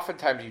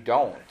 Oftentimes you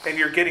don't. And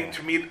you're getting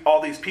to meet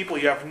all these people.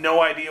 You have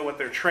no idea what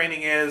their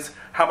training is,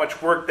 how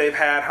much work they've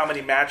had, how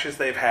many matches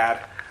they've had.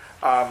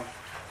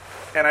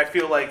 And I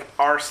feel like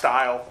our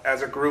style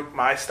as a group,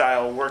 my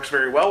style, works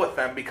very well with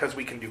them because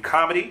we can do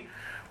comedy,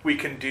 we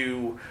can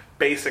do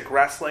basic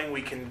wrestling,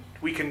 we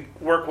can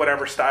work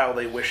whatever style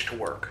they wish to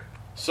work.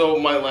 So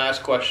my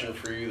last question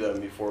for you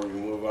then before we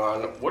move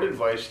on, what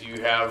advice do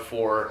you have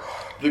for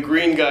the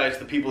green guys,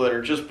 the people that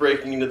are just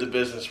breaking into the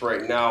business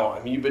right now?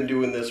 I mean, you've been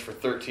doing this for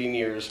 13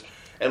 years,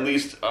 at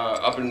least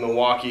up in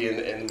Milwaukee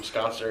and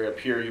Wisconsin area up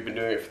here, you've been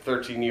doing it for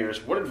 13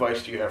 years. What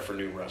advice do you have for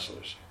new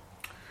wrestlers?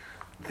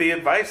 The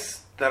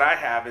advice that I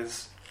have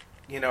is,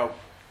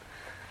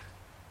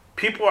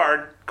 people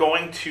are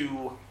going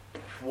to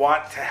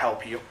want to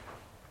help you,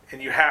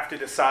 and you have to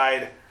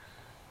decide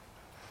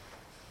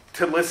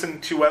to listen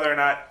to whether or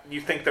not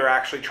you think they're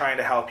actually trying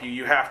to help you.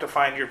 You have to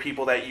find your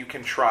people that you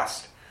can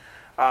trust.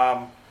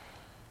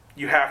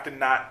 You have to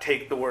not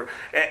take the word.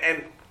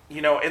 And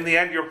in the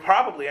end, you'll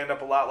probably end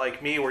up a lot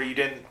like me, where you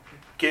didn't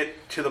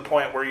get to the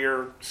point where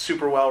you're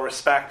super well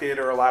respected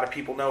or a lot of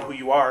people know who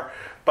you are.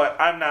 But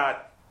I'm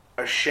not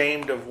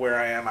ashamed of where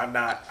I am.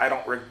 I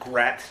don't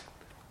regret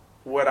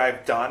what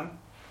I've done.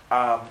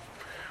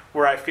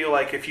 Where I feel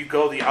like if you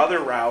go the other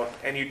route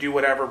and you do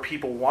whatever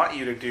people want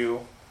you to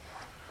do,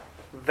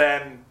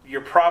 then you're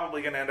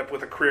probably going to end up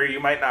with a career you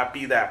might not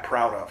be that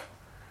proud of.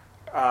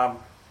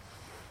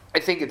 I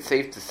think it's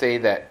safe to say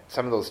that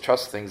some of those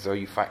trust things, though,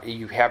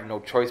 you have no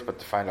choice but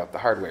to find out the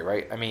hard way,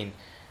 right? I mean,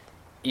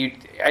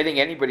 I think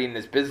anybody in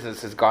this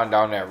business has gone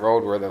down that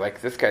road where they're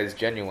like, this guy's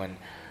genuine.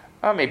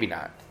 Maybe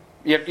not.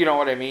 You know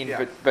what I mean?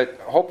 Yeah. But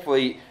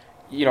hopefully,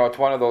 it's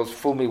one of those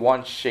fool me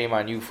once, shame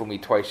on you, fool me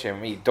twice, shame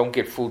on me. Don't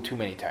get fooled too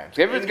many times.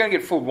 Everyone's going to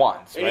get fooled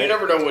once, and right? You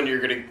never know when you're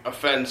going to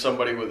offend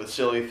somebody with a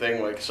silly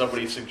thing, like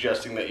somebody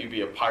suggesting that you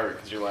be a pirate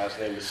because your last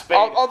name is Spade.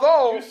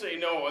 Although you say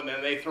no, and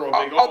then they throw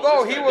a big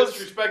although this he guy was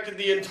disrespected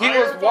the entire he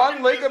was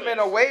one ligament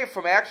business away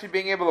from actually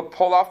being able to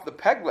pull off the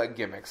peg leg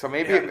gimmick, so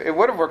maybe it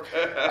would have worked.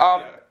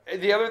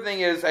 The other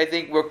thing is, I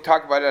think we'll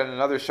talk about it on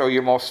another show,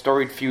 your most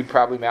storied feud,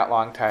 probably Matt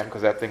Longtime,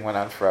 because that thing went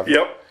on forever.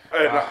 Yep.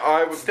 And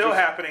I was still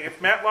happening.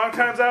 If Matt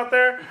Longtime's out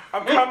there,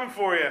 I'm coming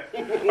for you.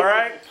 All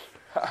right?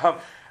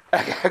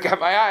 I got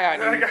my eye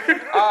on you.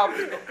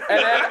 And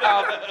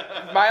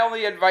then my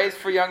only advice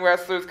for young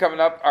wrestlers coming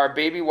up are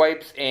baby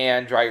wipes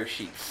and dryer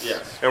sheets.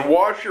 Yes. And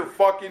wash your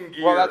fucking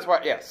gear. Well, that's why,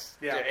 yes.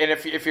 Yeah. And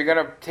if you're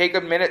going to take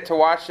a minute to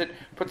wash it,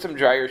 put some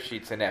dryer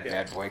sheets in that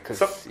bad boy.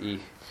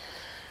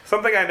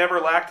 Something I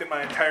never lacked in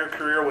my entire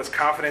career was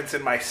confidence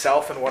in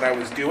myself and what I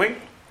was doing.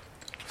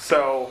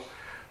 So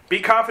be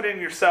confident in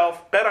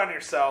yourself. Bet on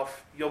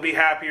yourself. You'll be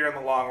happier in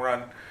the long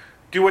run.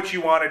 Do what you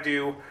want to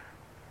do.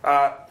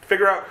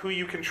 Figure out who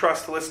you can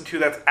trust to listen to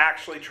that's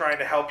actually trying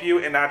to help you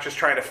and not just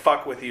trying to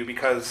fuck with you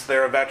because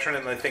they're a veteran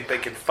and they think they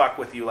can fuck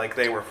with you like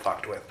they were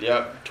fucked with.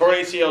 Yeah. Torn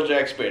ACL,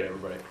 Jack Spade,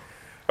 everybody.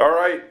 All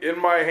right.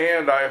 In my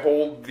hand, I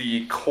hold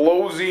the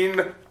closing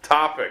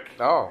topic.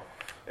 Oh.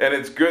 And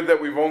it's good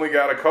that we've only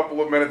got a couple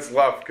of minutes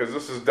left because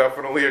this is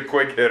definitely a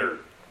quick hitter.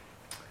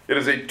 It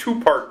is a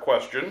two-part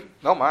question.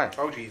 Oh, my.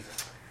 Oh,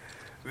 Jesus.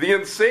 The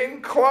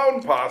Insane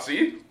Clown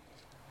Posse,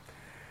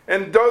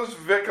 and does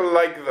Vic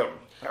like them?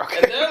 Okay.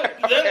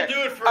 And that'll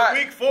do it for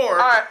week 4. All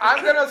right,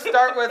 I'm going to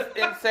start with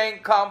Insane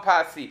Clown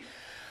Posse.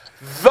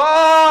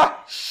 The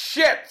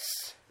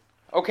shits.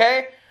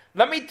 Okay?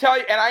 Let me tell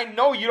you, and I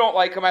know you don't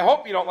like them. I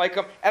hope you don't like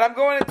them. And I'm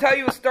going to tell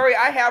you a story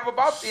I have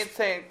about the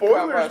Insane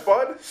Clown Posse. Spoilers,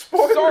 bud.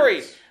 Spoilers.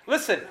 Sorry.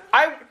 Listen,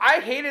 I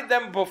hated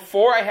them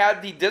before I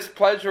had the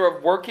displeasure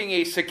of working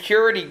a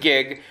security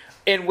gig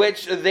in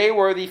which they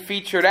were the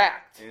featured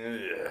act.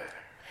 Yeah.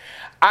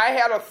 I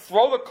had to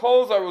throw the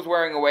clothes I was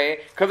wearing away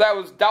because I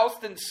was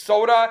doused in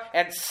soda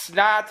and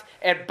snot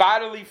and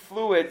bodily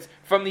fluids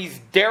from these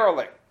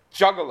derelict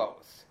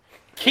juggalos.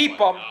 Keep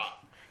them.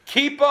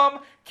 Keep them.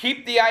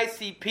 Keep the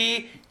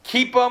ICP.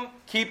 Keep them.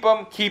 Keep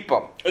them. Keep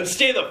them. And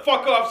stay the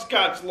fuck off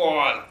Scott's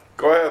lawn.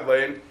 Go ahead,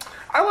 Lane.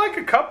 I like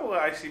a couple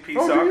of ICP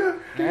Oh, songs. do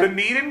you? Yeah. The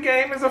Needin'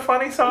 Game is a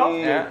funny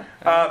song. Yeah.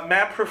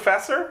 Matt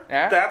Professor,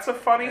 Yeah. that's a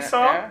funny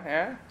song.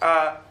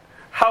 Yeah.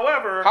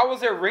 However, How was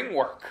their ring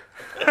work?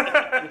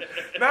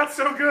 not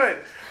so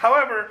good.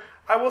 However,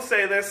 I will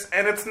say this,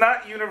 and it's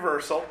not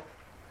universal,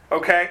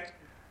 okay?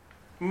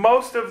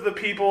 Most of the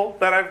people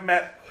that I've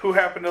met who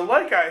happen to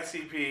like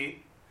ICP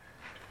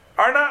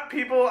are not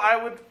people I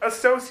would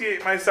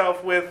associate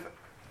myself with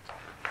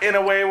in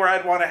a way where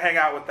I'd want to hang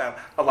out with them.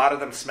 A lot of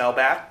them smell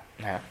bad.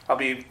 Yeah. I'll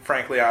be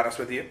frankly honest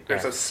with you.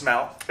 There's a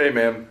smell. Hey,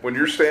 man, when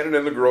you're standing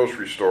in the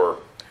grocery store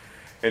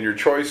and your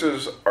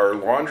choices are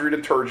laundry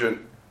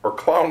detergent or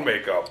clown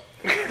makeup,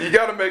 you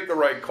got to make the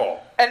right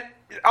call. And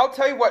I'll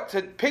tell you what,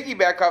 to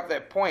piggyback off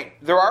that point,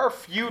 there are a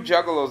few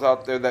juggalos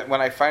out there that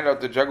when I find out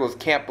the juggalos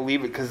can't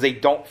believe it because they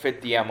don't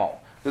fit the MO.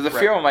 There's a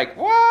fear I'm like,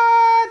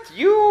 what?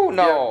 You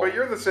know. Yeah, but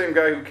you're the same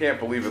guy who can't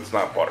believe it's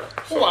not butter.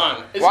 So. Hold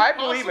on. Is Well, it I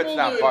believe it's possible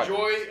not to butter.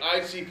 enjoy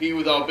ICP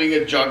without being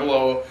a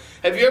juggalo?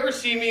 Have you ever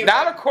seen me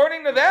Not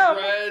according to them.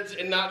 dreads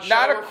and not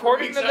Not shower for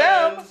according weeks to on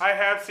them. end? I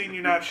have seen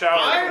you not shower.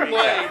 I'm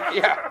like,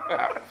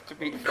 Yeah. To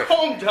be fair.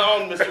 calm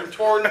down, Mr.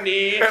 Torn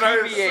Knee. And I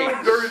TBH.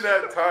 assumed during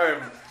that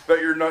time that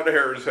your nut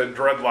hairs had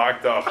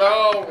dreadlocked up.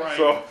 Oh, right.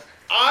 So,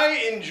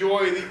 I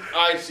enjoy the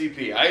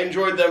ICP. I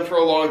enjoyed them for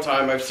a long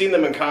time. I've seen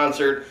them in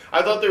concert.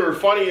 I thought they were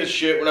funny as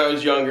shit when I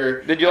was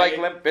younger. Did you like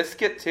Limp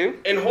Bizkit too?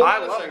 And hold I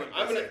on a love second.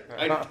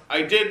 Limp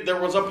I did. There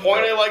was a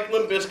point I liked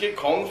Limp Bizkit.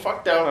 Calm the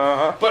fuck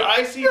down. But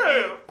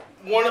ICP,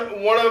 one of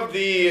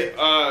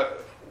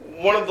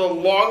the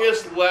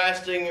longest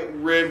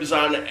lasting ribs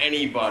on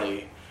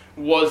anybody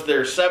was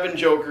their 7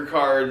 Joker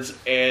cards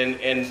and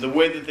the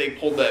way that they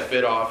pulled that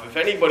bit off. If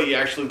anybody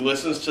actually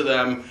listens to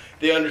them,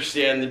 they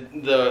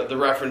understand the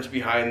reference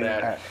behind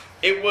that.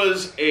 It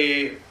was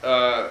a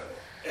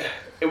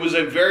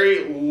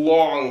very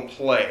long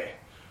play,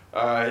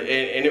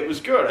 and it was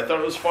good. I thought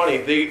it was funny.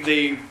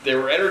 They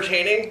were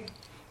entertaining.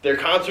 Their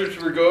concerts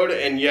were good,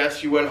 and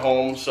yes, you went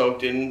home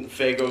soaked in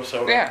Faygo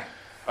soda. Yeah.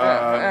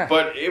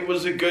 But it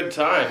was a good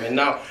time. And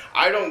now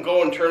I don't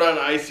go and turn on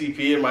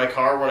ICP in my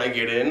car when I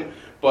get in.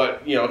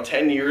 But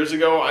 10 years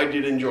ago, I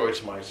did enjoy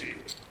some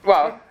ICP.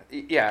 Well,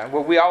 yeah.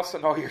 Well, we also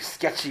know your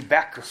sketchy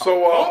background.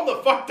 so Calm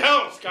the fuck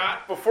down,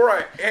 Scott. before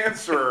I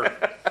answer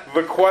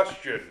the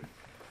question,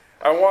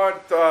 I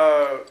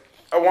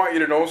want you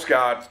to know,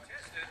 Scott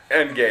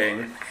and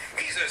gang,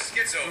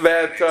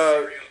 that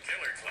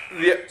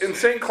the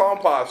Insane Clown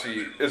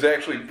Posse is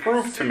actually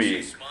proof to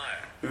me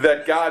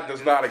that God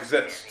does not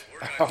exist.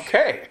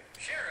 Okay.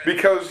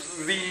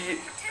 Because the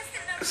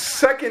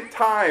second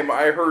time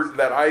I heard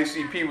that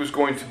ICP was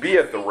going to be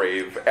at the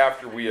rave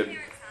after we had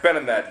been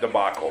in that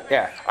debacle,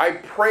 Yeah. I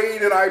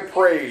prayed and I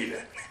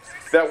prayed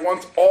that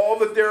once all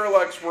the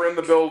derelicts were in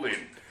the building,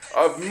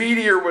 a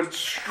meteor would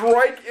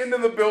strike into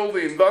the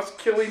building, thus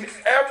killing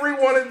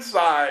everyone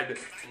inside.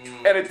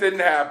 And it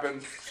didn't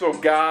happen, so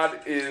God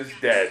is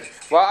dead.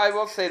 Well, I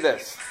will say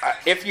this: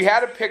 if you had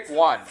to pick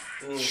one,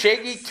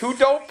 Shaggy 2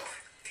 Dope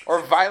or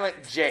Violent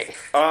J.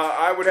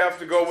 I would have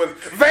to go with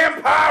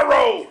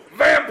Vampiro!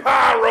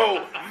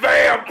 Vampiro!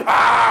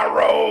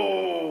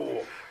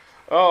 Vampiro!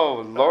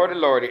 Oh, lordy,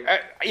 lordy.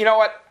 You know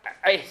what?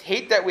 I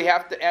hate that we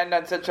have to end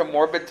on such a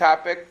morbid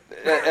topic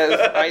as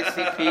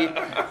ICP,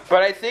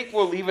 but I think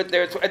we'll leave it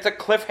there. It's a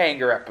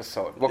cliffhanger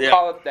episode. We'll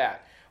call it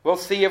that. We'll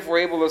see if we're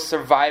able to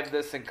survive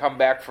this and come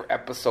back for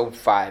episode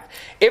 5.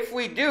 If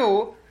we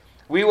do,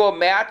 we will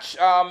match,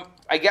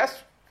 I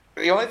guess,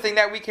 the only thing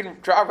that we can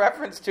draw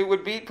reference to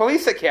would be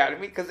Police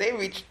Academy, because they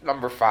reached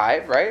number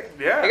 5, right?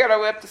 Yeah. They got all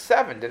the way up to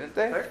 7, didn't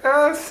they?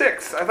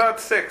 6. I thought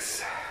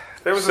 6.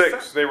 There was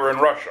 6. They were in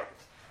Russia.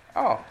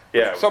 Oh.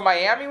 Yeah. So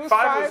Miami was 5?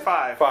 5 was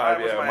 5.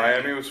 5, was yeah.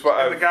 Miami was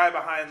 5. And the guy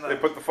behind They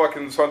put the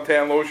fucking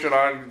suntan lotion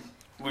on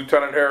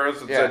Lieutenant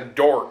Harris and Yeah. said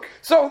dork.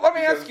 So let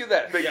me ask you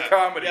this. Big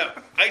comedy. Yeah,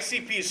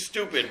 ICP is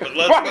stupid, but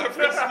let's Right.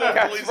 reference the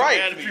That's Police right.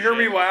 Academy. Did you hear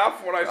me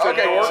laugh when I said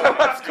Okay, dork? so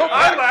let's go I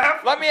back.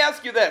 laughed. Let me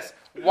ask you this.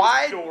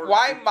 Why Dork.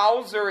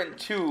 Mauser in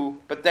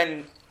 2, but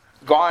then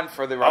gone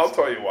for the rest I'll of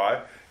tell you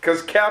why.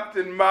 Because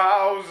Captain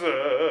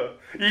Mauser,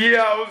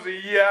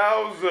 yowza,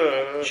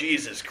 yowza.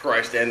 Jesus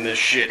Christ, end this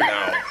shit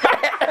now.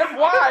 And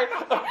why?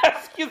 Let me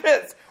ask you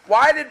this.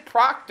 Why did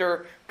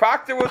Proctor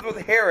was with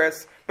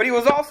Harris, but he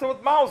was also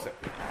with Mauser?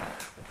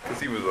 Because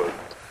he was a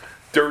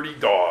dirty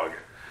dog.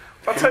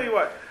 I'll tell you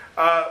what.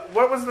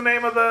 What was the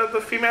name of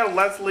the female?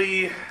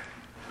 Leslie.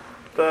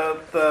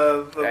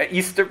 The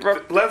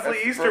Easterbrook? Leslie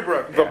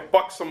Easterbrook. The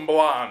buxom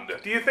blonde.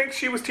 Do you think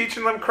she was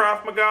teaching them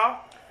Krav Maga?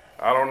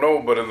 I don't know,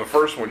 but in the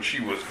first one,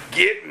 she was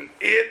getting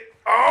it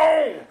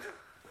on.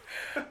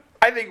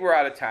 I think we're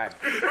out of time.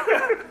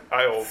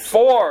 I hope.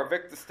 4,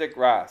 Victor Stick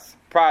Ross.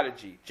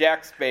 Prodigy.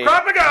 Jack Spade.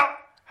 Krav Maga!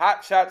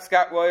 Hot Shot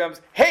Scott Williams.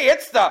 Hey,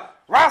 it's the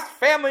Ross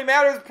Family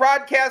Matters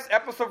podcast.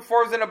 Episode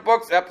 4 is in the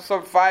books.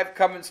 Episode 5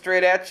 coming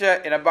straight at you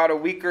in about a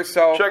week or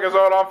so. Check us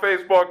out on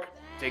Facebook.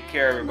 Take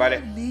care, everybody.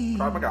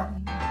 Krav Maga.